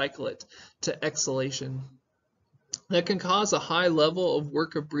can cycle it to exhalation. That can cause a high level of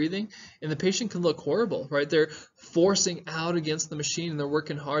work of breathing, and the patient can look horrible, right? They're forcing out against the machine and they're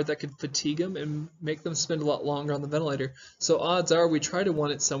working hard. That could fatigue them and make them spend a lot longer on the ventilator. So odds are we try to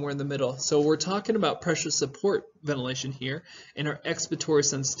want it somewhere in the middle. So we're talking about pressure support ventilation here and our expiratory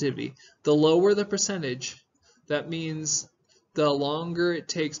sensitivity. The lower the percentage, that means the longer it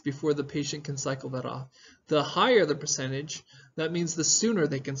takes before the patient can cycle that off. The higher the percentage, that means the sooner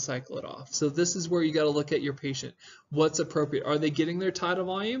they can cycle it off. So this is where you got to look at your patient. What's appropriate? Are they getting their tidal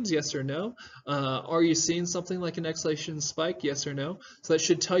volumes? Yes or no? Are you seeing something like an exhalation spike? Yes or no? So that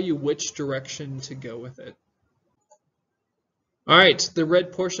should tell you which direction to go with it. All right, the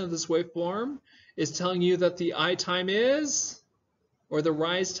red portion of this waveform is telling you that the I time is, or the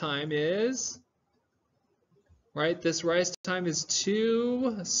rise time is, right? This rise time is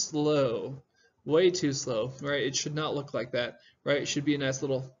too slow, way too slow, right? It should not look like that, right? It should be a nice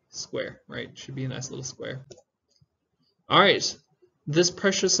little square, right? It should be a nice little square. All right, this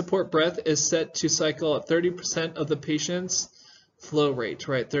pressure support breath is set to cycle at 30% of the patient's flow rate,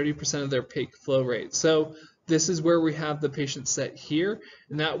 right? 30% of their peak flow rate. So this is where we have the patient set here,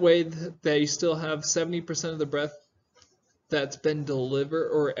 and that way they still have 70% of the breath that's been delivered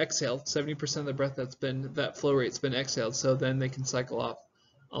or exhaled, 70% of the breath that flow rate's been exhaled, so then they can cycle off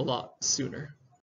a lot sooner.